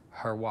was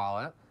her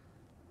wallet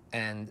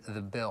and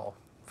the bill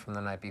from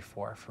the night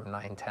before, from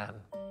 9/10.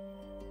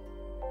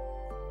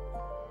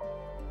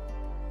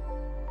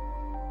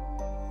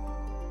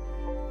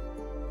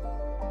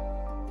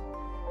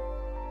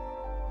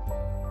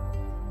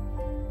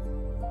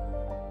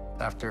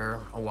 After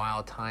a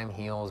while, time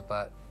heals,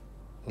 but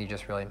you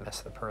just really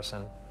miss the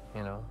person,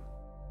 you know?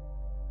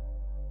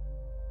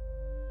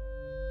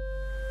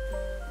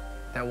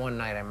 That one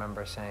night, I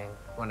remember saying,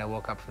 when I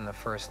woke up from the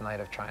first night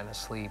of trying to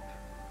sleep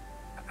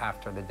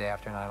after the day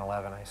after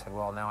 9/11, I said,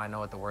 well, now I know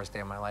what the worst day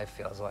of my life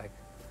feels like,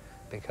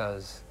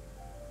 because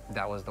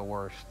that was the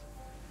worst.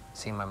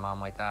 Seeing my mom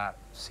like that,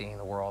 seeing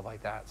the world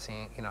like that,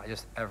 seeing, you know,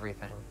 just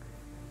everything.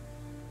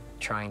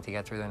 Trying to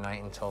get through the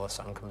night until the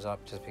sun comes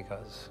up just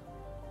because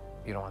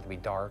you don't want it to be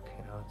dark,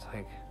 you know, it's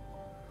like.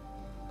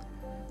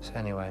 So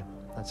anyway,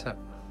 that's it.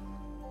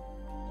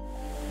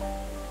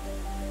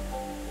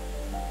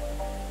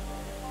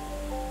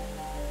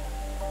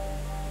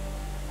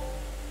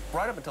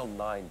 Right up until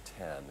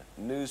 9/10,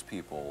 news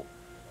people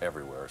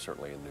everywhere,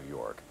 certainly in New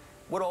York,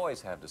 would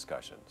always have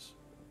discussions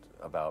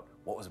about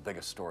what was the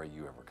biggest story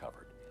you ever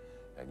covered.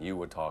 And you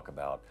would talk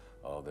about,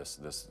 oh, this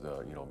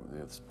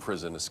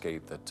prison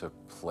escape that took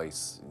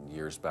place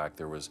years back.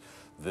 There was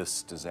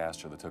this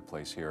disaster that took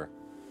place here.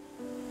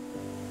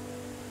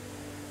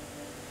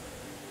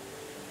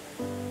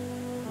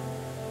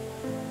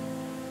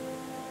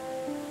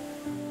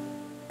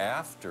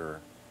 After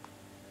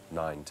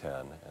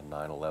 9/10 and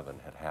 9/11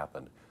 had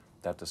happened,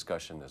 that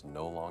discussion is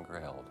no longer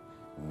held.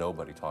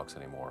 Nobody talks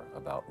anymore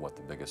about what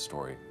the biggest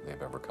story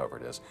they've ever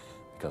covered is,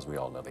 because we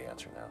all know the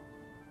answer now.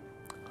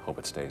 Hope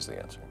it stays the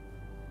answer.